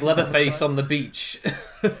faces? Here's Leatherface on the beach.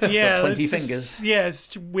 Yeah, 20 fingers. Yeah,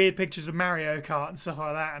 it's weird pictures of Mario Kart and stuff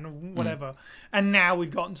like that and whatever. And now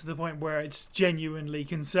we've gotten to the point where it's genuinely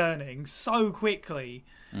concerning so quickly.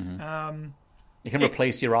 You can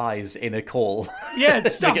replace your eyes in a call. Yeah,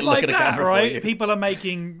 stuff like that, right? People are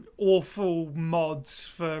making awful mods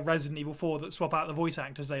for Resident Evil 4 that swap out the voice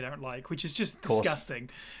actors they don't like, which is just disgusting.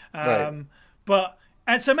 Right.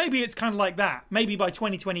 And so maybe it's kind of like that. Maybe by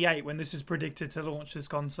 2028, when this is predicted to launch this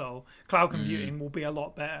console, cloud computing will be a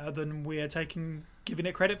lot better than we're giving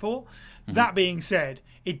it credit for. That being said,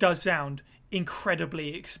 it does sound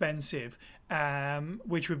incredibly expensive,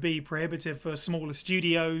 which would be prohibitive for smaller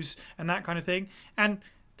studios and that kind of thing. And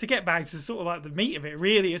to get back to sort of the meat of it,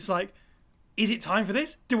 really, it's is it time for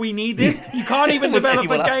this? Do we need this? You can't even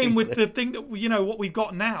develop a game with the thing that what we've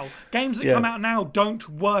got now. Games that come out now don't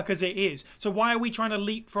work as it is. So why are we trying to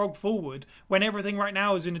leapfrog forward when everything right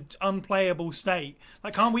now is in an unplayable state?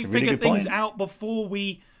 Can't we figure things out before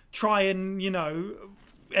we try and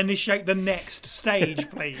initiate the next stage,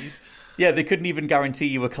 please? Yeah, they couldn't even guarantee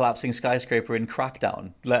you a collapsing skyscraper in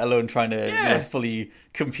Crackdown, let alone trying to fully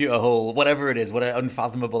compute a whole, whatever it is, what an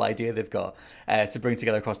unfathomable idea they've got to bring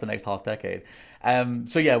together across the next half decade.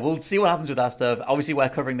 So yeah, we'll see what happens with that stuff. Obviously, we're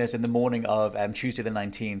covering this in the morning of Tuesday the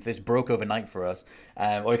 19th. This broke overnight for us.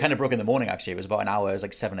 Or it kind of broke in the morning, actually. It was about an hour. It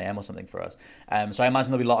was 7 a.m. or something for us. So I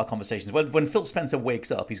imagine there'll be a lot of conversations. When Phil Spencer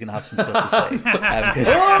wakes up, he's going to have some stuff to say.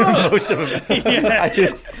 Because most of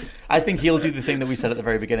them... I think he'll do the thing that we said at the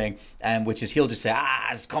very beginning, which is he'll just say,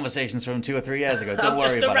 it's conversations from 2 or 3 years ago. Don't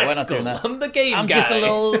worry about it. We're not doing that. I'm the game guy. I'm just a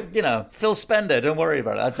little, Phil Spender. Don't worry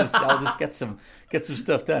about it. I'll just get some Get some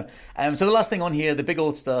stuff done. So the last thing on here, the big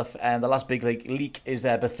old stuff, and the last big leak is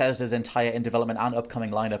Bethesda's entire in development and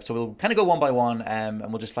upcoming lineup. So we'll kind of go one by one, and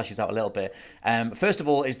we'll just flash these out a little bit. First of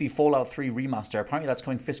all is the Fallout 3 remaster. Apparently that's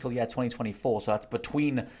coming fiscal year 2024, so that's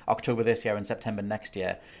between October this year and September next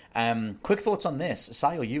year. Quick thoughts on this,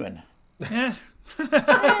 Sai or Ewan? Yeah.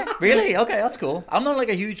 Really? Okay, that's cool. I'm not like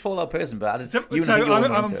a huge Fallout person, but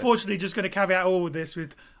I'm unfortunately just going to caveat all of this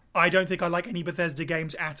with I don't think I like any Bethesda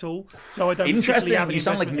games at all. So I don't. Interesting. Have you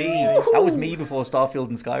sound like me. That was me before Starfield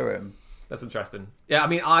and Skyrim. That's interesting. Yeah, I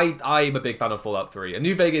mean, I'm a big fan of Fallout 3. And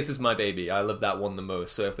New Vegas is my baby. I love that one the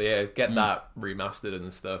most. So if they get that remastered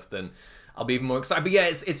and stuff, then I'll be even more excited. But yeah,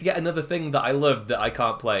 it's yet another thing that I love that I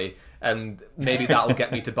can't play. And maybe that'll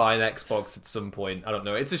get me to buy an Xbox at some point. I don't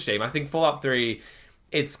know. It's a shame. I think Fallout 3...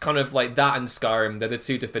 It's kind of like that and Skyrim. They're the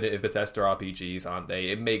two definitive Bethesda RPGs, aren't they?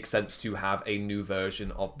 It makes sense to have a new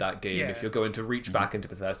version of that game if you're going to reach back into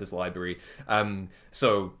Bethesda's library.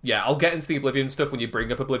 So, yeah, I'll get into the Oblivion stuff when you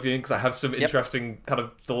bring up Oblivion, because I have some interesting kind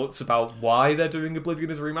of thoughts about why they're doing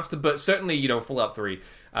Oblivion as a remaster. But certainly, Fallout 3,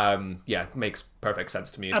 makes perfect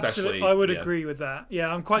sense to me, especially... Absolutely. I would agree with that.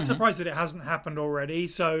 Yeah, I'm quite surprised that it hasn't happened already.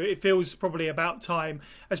 So it feels probably about time,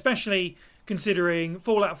 especially... considering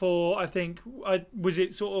Fallout 4, I think, was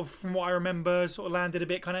it sort of, from what I remember, sort of landed a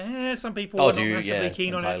bit kind of, some people were not massively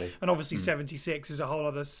keen on it. And obviously 76 is a whole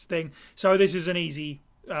other thing. So this is an easy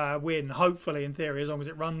win, hopefully, in theory, as long as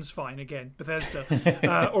it runs fine again,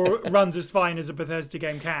 Bethesda, or runs as fine as a Bethesda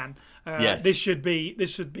game can. This should be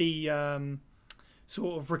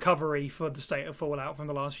sort of recovery for the state of Fallout from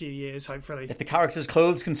the last few years, hopefully. If the characters'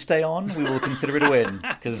 clothes can stay on, we will consider it a win,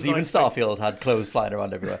 because even Starfield had clothes flying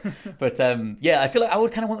around everywhere. But I feel like I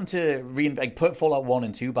would kind of want them to put Fallout 1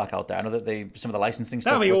 and 2 back out there. I know that some of the licensing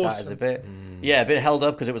stuff with that is a bit held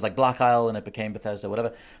up because it was like Black Isle and it became Bethesda,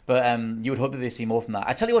 whatever. But you would hope that they see more from that.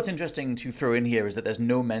 I tell you what's interesting to throw in here is that there's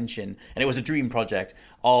no mention, and it was a dream project,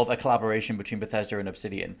 of a collaboration between Bethesda and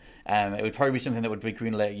Obsidian. It would probably be something that would be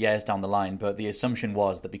greenlit years down the line, but the assumption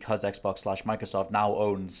was that because Xbox/Microsoft now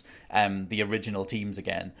owns the original teams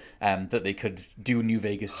again, that they could do New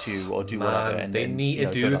Vegas 2 or do whatever. And they need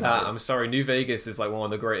to do that. I'm sorry, New Vegas is like one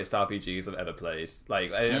of the greatest RPGs I've ever played.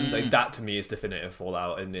 Like that to me is definitive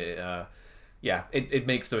Fallout, and it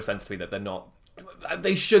makes no sense to me that they're not.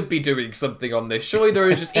 They should be doing something on this. Surely there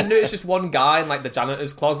is just, even though it's just one guy in like the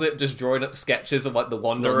janitor's closet just drawing up sketches of like the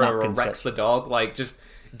Wanderer or Rex the dog, like just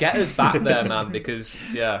get us back there, man, because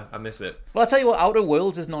I miss it. Well, I'll tell you what, Outer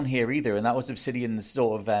Worlds isn't on here either, and that was Obsidian's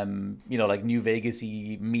sort of like New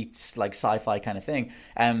Vegas-y meets like sci-fi kind of thing.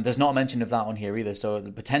 There's not a mention of that on here either, so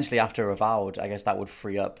potentially after Avowed, I guess that would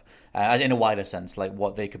free up in a wider sense, like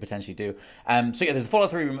what they could potentially do. There's the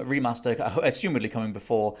Fallout 3 remaster, assumedly coming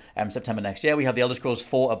before September next year. We have the Elder Scrolls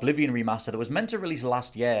 4 Oblivion remaster that was meant to release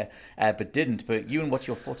last year, but didn't. But Ewan, what's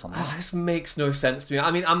your thoughts on this? This makes no sense to me.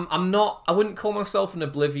 I mean, I wouldn't call myself an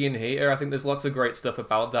Oblivion hater. I think there's lots of great stuff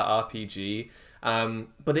about that RPG.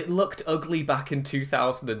 But it looked ugly back in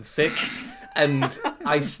 2006. And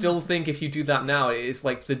I still think if you do that now, it's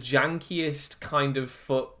like the jankiest kind of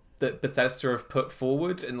foot that Bethesda have put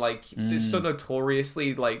forward, and like it's so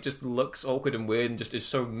notoriously like just looks awkward and weird and just is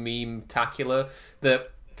so meme-tacular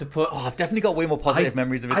that to put... I've definitely got way more positive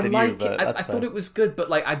memories of it than you, but I thought it was good,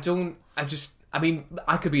 but like I mean,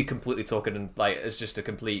 I could be completely talking like as just a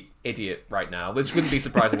complete idiot right now, which wouldn't be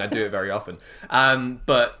surprising. I do it very often.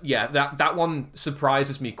 But yeah, that one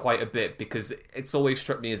surprises me quite a bit because it's always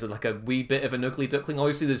struck me as like a wee bit of an ugly duckling.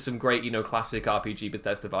 Obviously, there's some great, classic RPG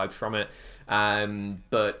Bethesda vibes from it.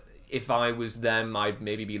 But if I was them, I'd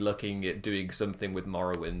maybe be looking at doing something with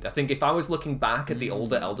Morrowind. I think if I was looking back at the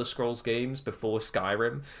older Elder Scrolls games before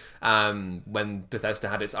Skyrim, when Bethesda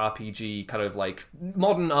had its RPG kind of like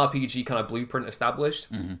modern RPG kind of blueprint established,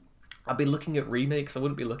 I'd be looking at remakes. I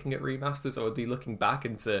wouldn't be looking at remasters. I would be looking back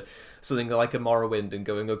into something like a Morrowind and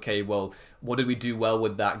going, okay, well, what did we do well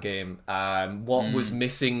with that game? What was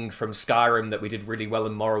missing from Skyrim that we did really well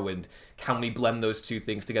in Morrowind? Can we blend those two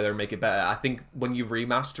things together and make it better? I think when you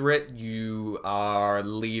remaster it, you are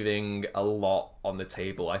leaving a lot on the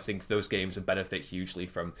table. I think those games would benefit hugely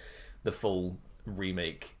from the full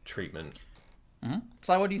remake treatment.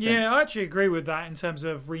 So what do you think? Yeah, I actually agree with that in terms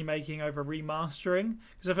of remaking over remastering,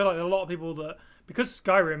 because I feel like there are a lot of people that, because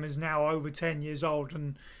Skyrim is now over 10 years old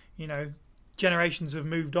and, generations have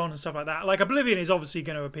moved on and stuff like that. Like Oblivion is obviously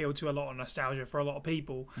going to appeal to a lot of nostalgia for a lot of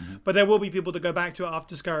people, but there will be people that go back to it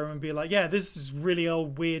after Skyrim and be like, yeah, this is really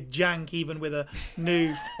old, weird jank, even with a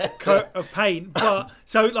new coat of paint. But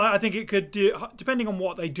so like, I think it could do, depending on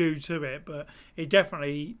what they do to it, but it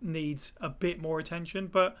definitely needs a bit more attention.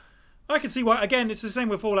 But I can see why. Again, it's the same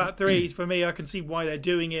with Fallout 3. For me, I can see why they're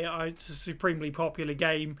doing it. It's a supremely popular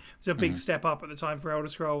game. It's a big step up at the time for Elder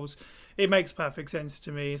Scrolls. It makes perfect sense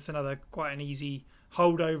to me. It's another quite an easy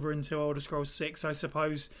holdover into Elder Scrolls 6, I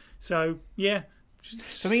suppose. So, yeah.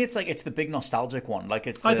 For me, it's the big nostalgic one. Like,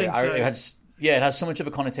 it's the, I think so. It has so much of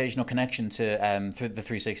a connotation or connection to through the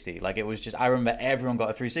 360. Like, it was just, I remember everyone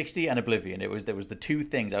got a 360 and Oblivion. There was the two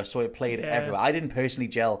things. I saw it played everywhere. I didn't personally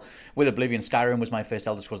gel with Oblivion. Skyrim was my first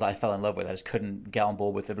Elder Scrolls that I fell in love with. I just couldn't get on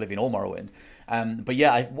board with Oblivion or Morrowind. But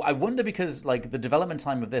yeah, I wonder, because like the development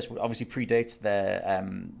time of this obviously predates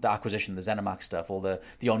the acquisition, the ZeniMax stuff, all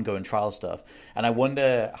the ongoing trial stuff. And I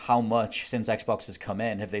wonder how much, since Xbox has come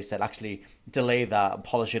in, have they said, actually delay that,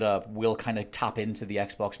 polish it up, we'll kind of tap into the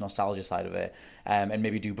Xbox nostalgia side of it. And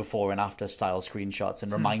maybe do before and after style screenshots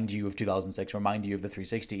and remind you of 2006, remind you of the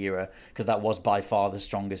 360 era, because that was by far the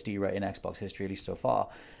strongest era in Xbox history, at least so far.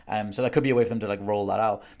 So that could be a way for them to like roll that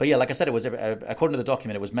out. But yeah, like I said, it was according to the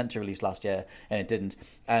document, it was meant to release last year and it didn't.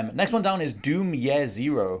 Next one down is Doom Year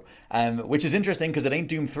Zero, which is interesting because it ain't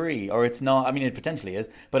Doom 3, or it's not. I mean, it potentially is,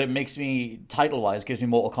 but it makes me, title-wise, gives me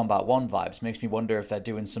Mortal Kombat 1 vibes. Makes me wonder if they're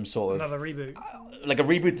doing some sort of another reboot, like a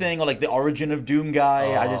reboot thing, or like the origin of Doom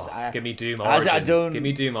guy. Give me Doom Origin. Give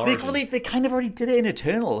me Doom Origin. They kind of already did it in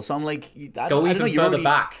Eternal, so I'm like, go even further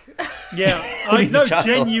back. Yeah, I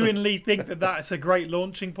genuinely think that's a great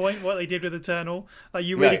launching point, what they did with Eternal. Like,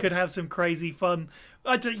 you really could have some crazy fun.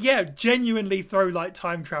 Genuinely throw like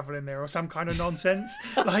time travel in there or some kind of nonsense.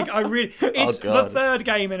 Like, it's the third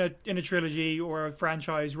game in a trilogy or a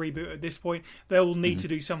franchise reboot at this point. They'll need to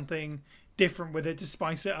do something different with it to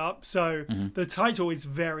spice it up. So the title is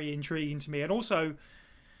very intriguing to me, and also,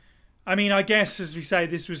 I mean, I guess, as we say,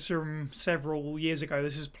 this was from several years ago.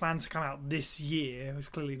 This is planned to come out this year. It's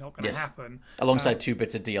clearly not going to happen. Alongside 2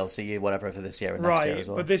 bits of DLC, whatever, for this year and next year as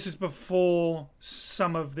well. But this is before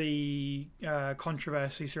some of the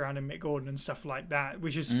controversy surrounding Mick Gordon and stuff like that,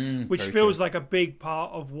 which feels like a big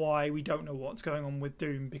part of why we don't know what's going on with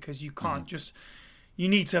Doom, because you can't just... You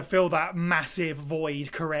need to fill that massive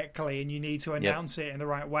void correctly, and you need to announce it in the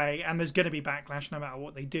right way. And there's going to be backlash no matter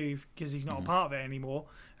what they do, because he's not a part of it anymore,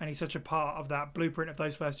 and he's such a part of that blueprint of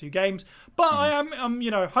those first 2 games. But I'm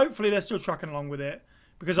hopefully they're still trucking along with it,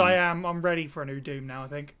 because I'm ready for a new Doom now, I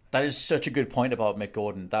think. That is such a good point about Mick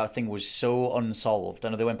Gordon. That thing was so unsolved. I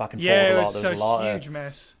know they went back and forth a lot. It was a huge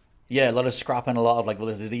mess. Yeah, a lot of scrapping, a lot of like, well,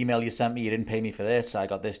 there's the email you sent me, you didn't pay me for this, I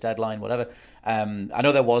got this deadline, whatever. I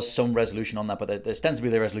know there was some resolution on that, but there tends to be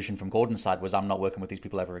the resolution from Gordon's side was, I'm not working with these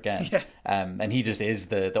people ever again. Yeah. And he just is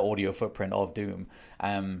the audio footprint of Doom.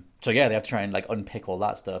 So yeah, they have to try and like unpick all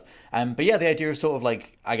that stuff. But yeah, the idea of sort of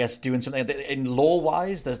like, I guess, doing something in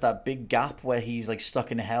lore-wise, there's that big gap where he's like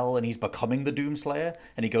stuck in hell and he's becoming the Doomslayer,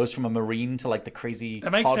 and he goes from a Marine to like the crazy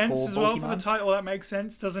that makes sense as well for the title. That makes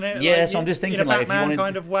sense, doesn't it? Yeah, like, so I'm just thinking, in a like, Batman if you wanted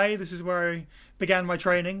kind of way, this is where I began my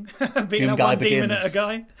training. Being Doom a guy one begins. demon at a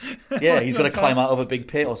guy. Yeah, he's got to climb out of a big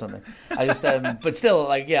pit or something. I just, but still,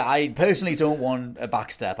 like, yeah, I personally don't want a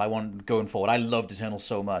backstep. I want going forward. I loved Eternal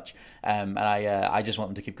so much, and I just want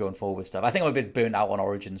them to keep going forward with stuff. I think I'm a bit burnt out on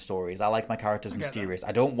origin stories. I like my characters mysterious.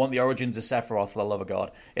 I don't want the origins of Sephiroth, for the love of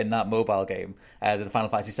God, in that mobile game, the Final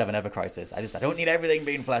Fantasy VII Ever Crisis. I don't need everything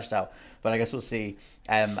being fleshed out. But I guess we'll see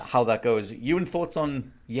how that goes. You and thoughts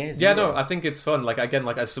on Year Zero? Yeah, no, I think it's fun. Like, again,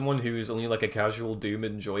 like, as someone who's only like a casual Doom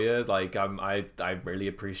enjoyer, like, I really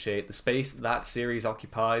appreciate the space that series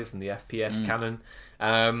occupies and the FPS canon.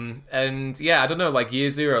 And yeah, I don't know, like,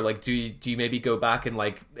 Year Zero, like, do you maybe go back and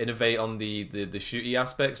like innovate on the shooty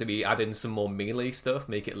aspects, maybe add in some more melee stuff,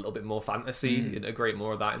 make it a little bit more fantasy, integrate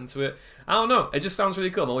more of that into it? I don't know, it just sounds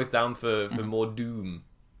really cool. I'm always down for more Doom.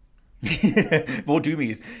 More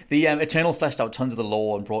Doomies. The Eternal fleshed out tons of the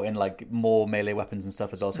lore and brought in like more melee weapons and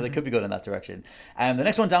stuff as well, so they could be good in that direction. The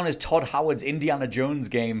next one down is Todd Howard's Indiana Jones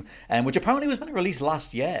game, which apparently was meant to release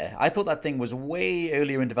last year. I thought that thing was way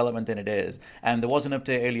earlier in development than it is, and there was an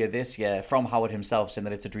update earlier this year from Howard himself saying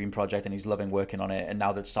that it's a dream project and he's loving working on it, and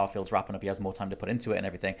now that Starfield's wrapping up, he has more time to put into it and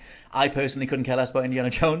everything. I personally couldn't care less about Indiana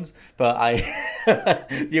Jones, but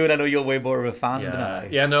you and I know you're way more of a fan than I.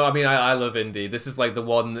 Yeah, no, I mean, I love Indy. This is like the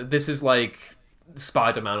one, this is like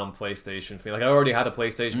Spider-Man on PlayStation for me. Like, I already had a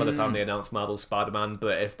PlayStation by the time they announced Marvel's Spider-Man,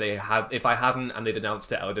 but if I hadn't and they'd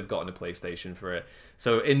announced it, I would have gotten a PlayStation for it.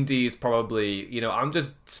 So Indy is probably, I'm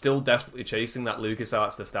just still desperately chasing that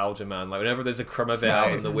LucasArts nostalgia, man. Like, whenever there's a crumb of it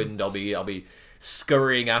out in the wind, I'll be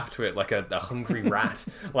scurrying after it like a hungry rat.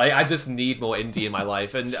 Like, I just need more Indy in my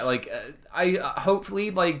life, and like I hopefully,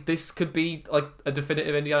 like, this could be like a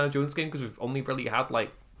definitive Indiana Jones game, because we've only really had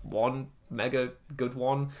like one mega good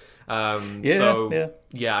one. I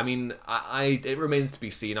mean, it remains to be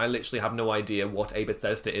seen. I literally have no idea what a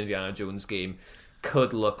Bethesda Indiana Jones game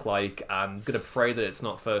could look like. I'm gonna pray that it's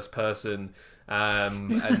not first person. Well,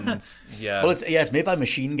 it's made by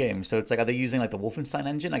Machine Games, so it's like, are they using like the Wolfenstein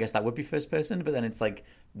engine? I guess that would be first person, but then it's like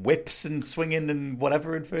whips and swinging and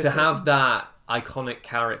whatever in first person. To have that iconic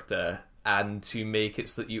character and to make it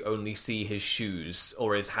so that you only see his shoes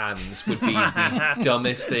or his hands would be the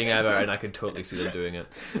dumbest thing ever, and I can totally see them doing it.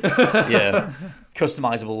 Yeah.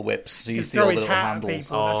 Customizable whips, so you see all the little handles.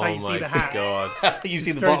 That's how you see the hat. God. You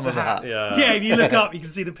see the bottom of the hat. Yeah, if you look up, you can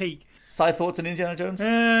see the peak. Side thoughts on Indiana Jones?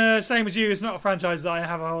 Same as you. It's not a franchise that I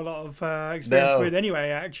have a whole lot of experience with anyway,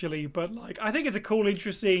 actually. But like, I think it's a cool,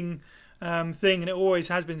 interesting thing, and it always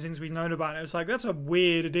has been since we've known about it. It's like, that's a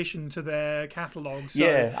weird addition to their catalogue. So,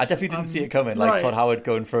 yeah, I definitely didn't see it coming. Like Todd Howard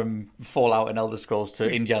going from Fallout and Elder Scrolls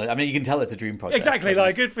to Indiana. I mean, you can tell it's a dream project. Exactly,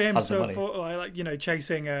 like good for him for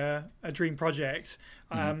chasing a dream project.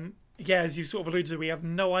 Yeah, as you sort of alluded to, we have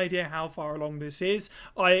no idea how far along this is.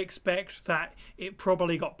 I expect that it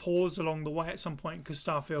probably got paused along the way at some point because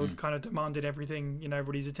Starfield kind of demanded everything,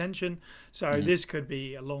 everybody's attention. So this could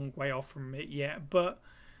be a long way off from it yet. But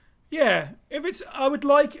yeah,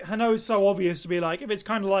 I know it's so obvious to be like, if it's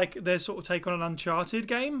kind of like their sort of take on an Uncharted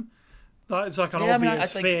game, like it's like an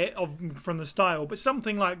obvious fit from the style. But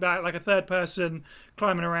something like that, like a third person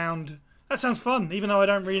climbing around, that sounds fun. Even though I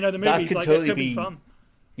don't really know the movies, it could be fun.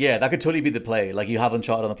 Yeah, that could totally be the play. Like, you have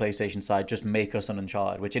Uncharted on the PlayStation side, just make us an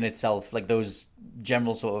Uncharted, which in itself, like, those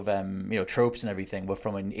general sort of, tropes and everything were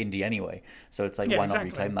from an indie anyway. So it's like, why not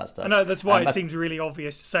reclaim that stuff? I know, that's why it seems really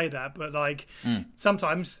obvious to say that, but, like,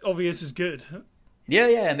 sometimes obvious is good.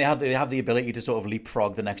 Yeah, and they have the ability to sort of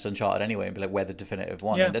leapfrog the next Uncharted anyway and be like, we're the definitive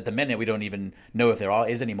one. Yeah. And at the minute, we don't even know if there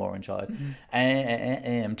is any more Uncharted.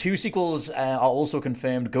 2 sequels are also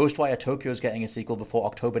confirmed. Ghostwire Tokyo is getting a sequel before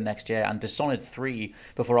October next year, and Dishonored 3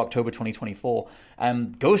 before October 2024.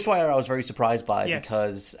 Ghostwire I was very surprised by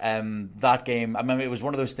because that game, I remember it was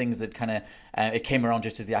one of those things that kind of, it came around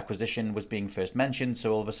just as the acquisition was being first mentioned,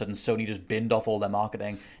 so all of a sudden Sony just binned off all their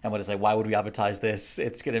marketing and was like, why would we advertise this?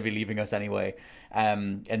 It's going to be leaving us anyway.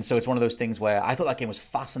 And so it's one of those things where I thought that game was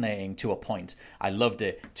fascinating to a point. I loved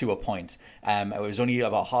it to a point. It was only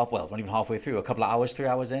about not even halfway through, a couple of hours, 4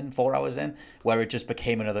 hours in, where it just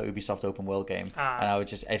became another Ubisoft open world game.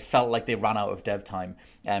 And it felt like they ran out of dev time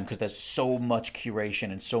because there's so much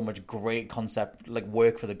curation and so much great concept, like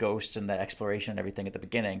work for the ghosts and the exploration and everything at the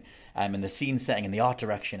beginning, and the scene setting and the art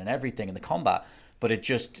direction and everything and the combat. But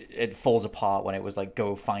it falls apart when it was like,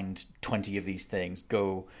 go find 20 of these things,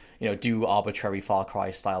 go, do arbitrary Far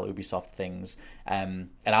Cry style Ubisoft things.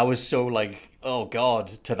 And I was so like, oh God,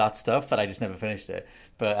 to that stuff that I just never finished it.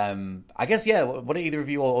 But I guess, what are either of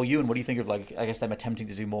you or you, and what do you think of, like, I guess them attempting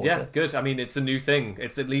to do more with this? Good. I mean, it's a new thing.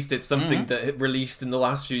 It's something that released in the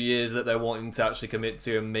last few years that they're wanting to actually commit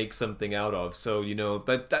to and make something out of. So,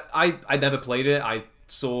 but I never played it. I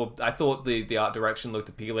thought the art direction looked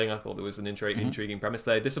appealing. I thought there was an intriguing premise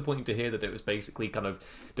there. Disappointing to hear that it was basically kind of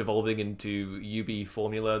devolving into UB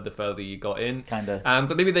formula the further you got in. Kinda.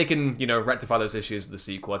 But maybe they can, rectify those issues with the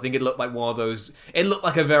sequel. I think it looked like one of those. It looked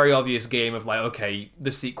like a very obvious game of like, okay,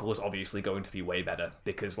 the sequel is obviously going to be way better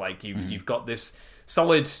because like you've got this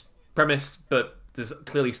solid premise, but there's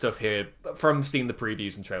clearly stuff here from seeing the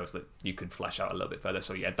previews and trailers that you could flesh out a little bit further.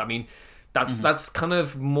 So yeah, I mean, that's kind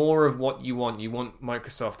of more of what you want. You want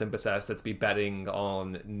Microsoft and Bethesda to be betting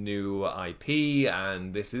on new IP,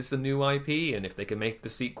 and this is the new IP, and if they can make the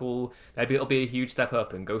sequel, maybe it'll be a huge step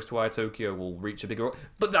up, and Ghostwire Tokyo will reach a bigger...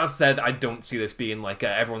 But that said, I don't see this being like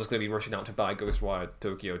everyone's going to be rushing out to buy Ghostwire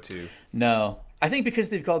Tokyo 2. No. I think because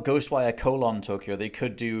they've got Ghostwire : Tokyo, they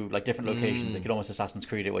could do like different locations. They could almost Assassin's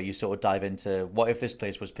Creed it, where you sort of dive into what if this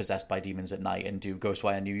place was possessed by demons at night, and do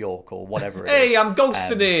Ghostwire New York or whatever. Hey, I'm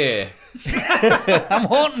ghosting here. I'm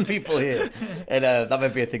haunting people here, and that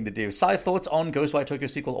might be a thing to do. Side thoughts on Ghostwire Tokyo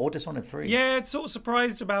sequel or Dishonored 3? Yeah, it's sort of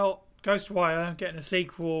surprised about Ghostwire getting a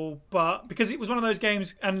sequel, but because it was one of those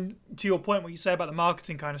games, and to your point, what you say about the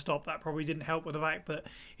marketing kind of stop, that probably didn't help with the fact that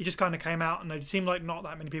it just kind of came out and it seemed like not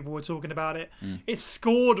that many people were talking about it. It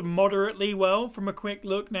scored moderately well from a quick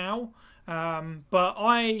look now, but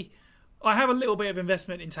I have a little bit of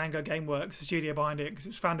investment in Tango Gameworks, the studio behind it, because it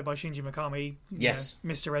was founded by Shinji Mikami,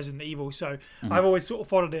 Mr. Resident Evil, so I've always sort of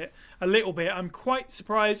followed it a little bit. I'm quite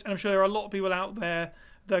surprised, and I'm sure there are a lot of people out there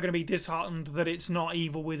they're going to be disheartened that it's not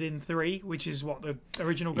Evil Within 3, which is what the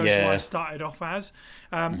original Ghostwire started off as.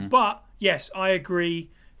 But, yes, I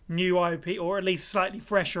agree, new IP, or at least slightly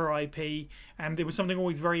fresher IP, and there was something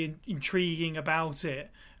always very intriguing about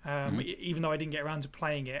it. even though I didn't get around to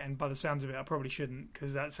playing it, and by the sounds of it, I probably shouldn't,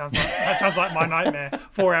 because that sounds like my nightmare.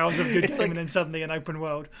 4 hours of good game and then suddenly an open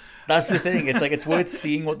world. That's the thing. It's like it's worth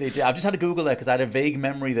seeing what they do. I've just had to Google that because I had a vague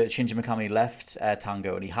memory that Shinji Mikami left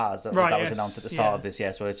Tango, and he has. That was announced at the start of this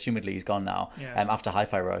year, so assumedly he's gone now after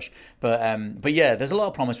Hi-Fi Rush. But yeah, there's a lot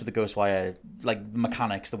of promise with the Ghostwire, like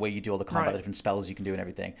mechanics, the way you do all the combat, the different spells you can do and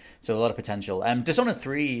everything. So a lot of potential. Dishonored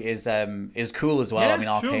 3 is cool as well. Yeah, I mean,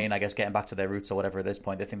 Arcane, I guess, getting back to their roots or whatever at this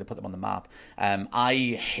point. They think they put them on the map.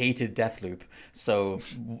 I hated Deathloop, so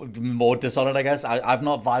more Dishonored, I guess. I've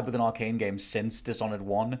not vibed with an Arcane game since Dishonored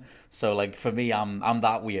 1. So, like, for me, I'm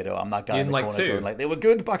that weirdo. I'm that guy in the corner going, like, they were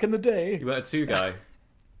good back in the day. You weren't a 2 guy.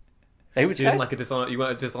 You didn't like you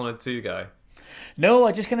weren't a Dishonored 2 guy. No,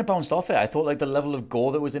 I just kind of bounced off it. I thought like the level of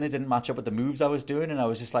gore that was in it didn't match up with the moves I was doing, and I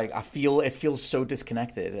was just like, it feels so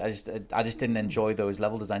disconnected. I just didn't enjoy those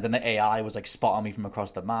level designs, and the AI was like spotting me from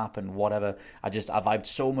across the map and whatever. I vibed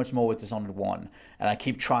so much more with Dishonored 1, and I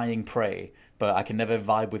keep trying Prey, but I can never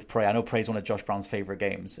vibe with Prey. I know Prey's one of Josh Brown's favorite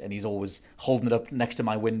games, and he's always holding it up next to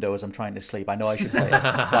my window as I'm trying to sleep. I know I should play it,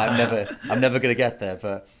 but I'm never gonna get there.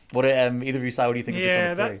 But what either of you, Si, what do you think of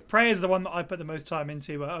Dishonored 3? Prey is the one that I put the most time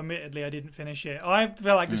into, but admittedly I didn't finish it. I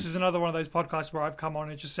feel like this is another one of those podcasts where I've come on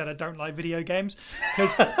and just said I don't like video games,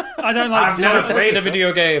 because I don't like... I've never played a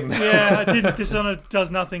video game. Dishonored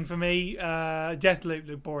does nothing for me. Deathloop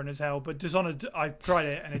looked boring as hell, but Dishonored, I tried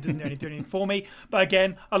it and it didn't do anything for me. But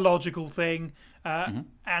again, a logical thing.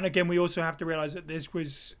 And again, we also have to realise that this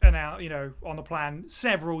was on the plan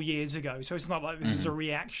several years ago. So it's not like this is a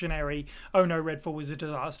reactionary, oh no, Redfall was a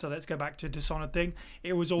disaster, let's go back to Dishonored thing.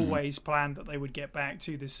 It was always planned that they would get back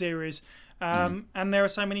to the series. And there are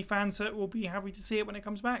so many fans that will be happy to see it when it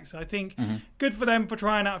comes back. So I think good for them for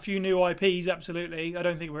trying out a few new IPs, absolutely. I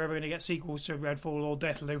don't think we're ever going to get sequels to Redfall or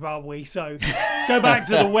Deathloop, are we? So let's go back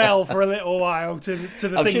to the well for a little while, to the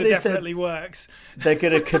thing that definitely works. They're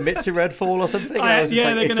going to commit to Redfall or something?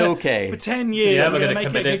 It's okay. For 10 years, we're going to make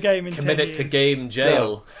it a good game in 10 years. Commit it to game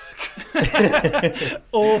jail.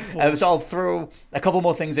 Awful. So I'll throw a couple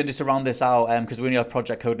more things in just to round this out, because we only have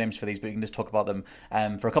project code names for these, but we can just talk about them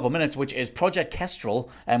for a couple of minutes, which is Project Kestrel,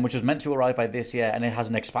 which was meant to arrive by this year, and it has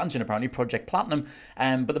an expansion apparently, Project Platinum.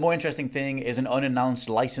 But the more interesting thing is an unannounced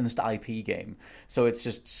licensed IP game. So it's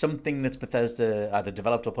just something that's Bethesda either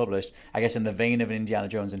developed or published, I guess in the vein of an Indiana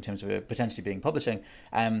Jones in terms of it potentially being publishing.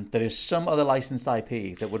 There is some other licensed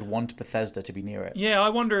IP that would want Bethesda to be near it. Yeah, I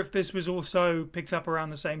wonder if this was also picked up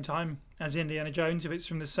around the same time as Indiana Jones, if it's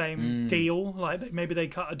from the same deal, like maybe they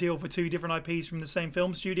cut a deal for 2 different IPs from the same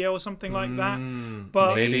film studio or something like that.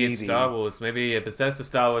 But maybe it's Star Wars. Maybe a Bethesda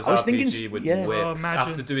Star Wars RPG would whip.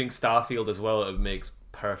 After doing Starfield as well, it makes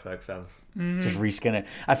perfect sense. Just reskin it.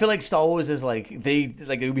 I feel like Star Wars is like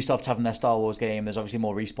Ubisoft's having their Star Wars game. There's obviously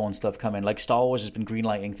more Respawn stuff coming. Like Star Wars has been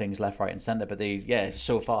greenlighting things left, right, and center, but they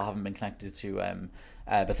so far haven't been connected to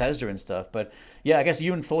Bethesda and stuff. But yeah, I guess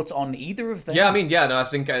you and thoughts on either of them? I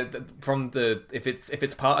think from if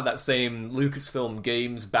it's part of that same Lucasfilm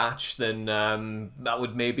Games batch, then that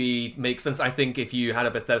would maybe make sense. I think if you had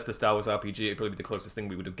a Bethesda Star Wars RPG, it'd probably be the closest thing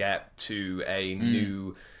we would get to a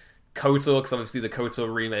new KOTOR, because obviously the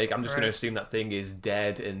KOTOR remake, I'm just going to assume that thing is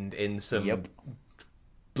dead and in some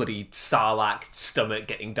bloody Sarlacc stomach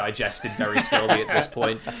getting digested very slowly at this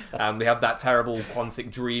point. We have that terrible Quantic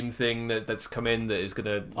Dream thing that's come in that is going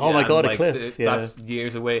to... Oh my god, Eclipse. That's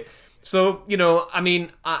years away. So, I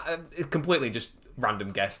mean, it's completely just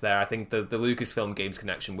random guess there. I think the Lucasfilm Games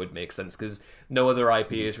connection would make sense, because no other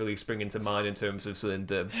IP is really springing to mind in terms of something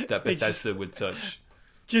that Bethesda would touch.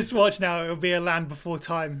 Just watch now; it'll be a Land Before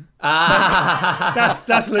Time.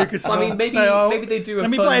 That's Lucasfilm. I mean, maybe they do. Let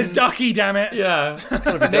me play as Ducky, damn it! Yeah,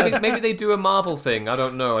 maybe they do a Marvel thing. I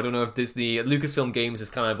don't know. I don't know if Disney Lucasfilm Games is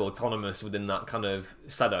kind of autonomous within that kind of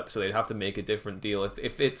setup, so they'd have to make a different deal.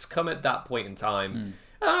 If it's come at that point in time.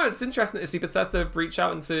 I don't know, it's interesting to see Bethesda reach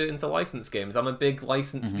out into licensed games. I'm a big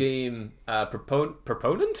licensed game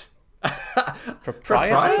proponent.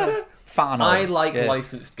 Proprietor? Fan of. I like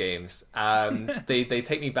licensed games. They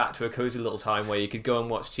take me back to a cozy little time where you could go and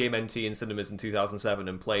watch TMNT in cinemas in 2007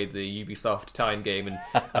 and play the Ubisoft tie-in game and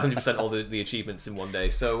 100% all the achievements in one day.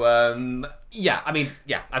 So I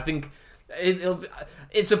think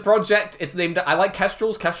it's a project. It's named. I like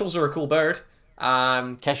kestrels. Kestrels are a cool bird.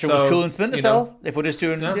 Kesha was cool in Splinter Cell. If we're just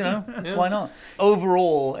doing, why not?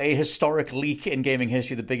 Overall, a historic leak in gaming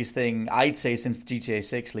history, the biggest thing I'd say since the GTA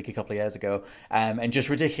 6 leak a couple of years ago, and just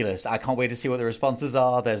ridiculous. I can't wait to see what the responses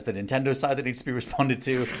are. There's the Nintendo side that needs to be responded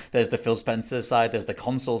to. There's the Phil Spencer side. There's the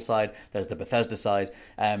console side. There's the Bethesda side.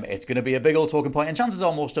 It's going to be a big old talking point, and chances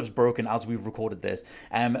are more stuff's broken as we've recorded this.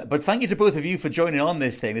 But thank you to both of you for joining on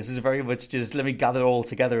this thing. This is very much just let me gather it all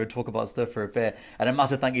together and talk about stuff for a bit. And a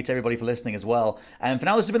massive thank you to everybody for listening as well. And for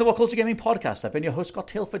now, this has been the What Culture Gaming Podcast. I've been your host, Scott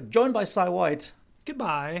Tilford, joined by Cy White.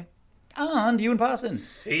 Goodbye. And Ewan Parsons.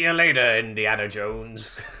 See you later, Indiana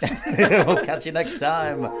Jones. We'll catch you next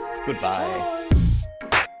time. Goodbye.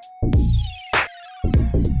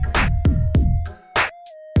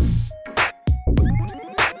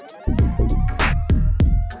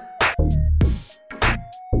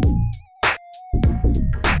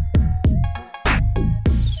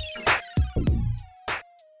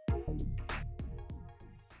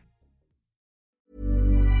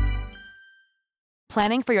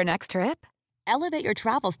 Planning for your next trip? Elevate your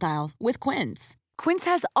travel style with Quince. Quince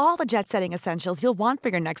has all the jet-setting essentials you'll want for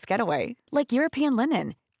your next getaway, like European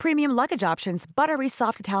linen, premium luggage options, buttery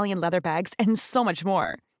soft Italian leather bags, and so much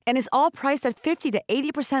more. And is all priced at 50 to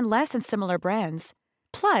 80% less than similar brands.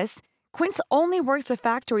 Plus, Quince only works with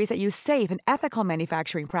factories that use safe and ethical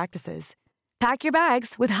manufacturing practices. Pack your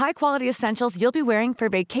bags with high-quality essentials you'll be wearing for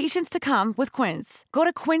vacations to come with Quince. Go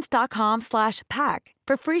to quince.com/pack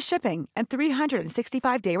for free shipping and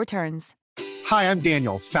 365-day returns. Hi, I'm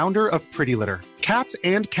Daniel, founder of Pretty Litter. Cats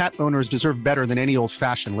and cat owners deserve better than any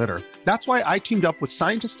old-fashioned litter. That's why I teamed up with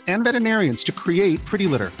scientists and veterinarians to create Pretty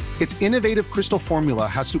Litter. Its innovative crystal formula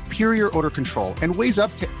has superior odor control and weighs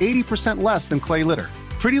up to 80% less than clay litter.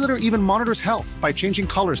 Pretty Litter even monitors health by changing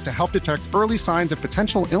colors to help detect early signs of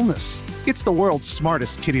potential illness. It's the world's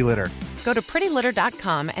smartest kitty litter. Go to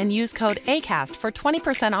prettylitter.com and use code ACAST for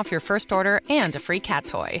 20% off your first order and a free cat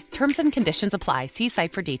toy. Terms and conditions apply. See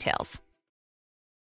site for details.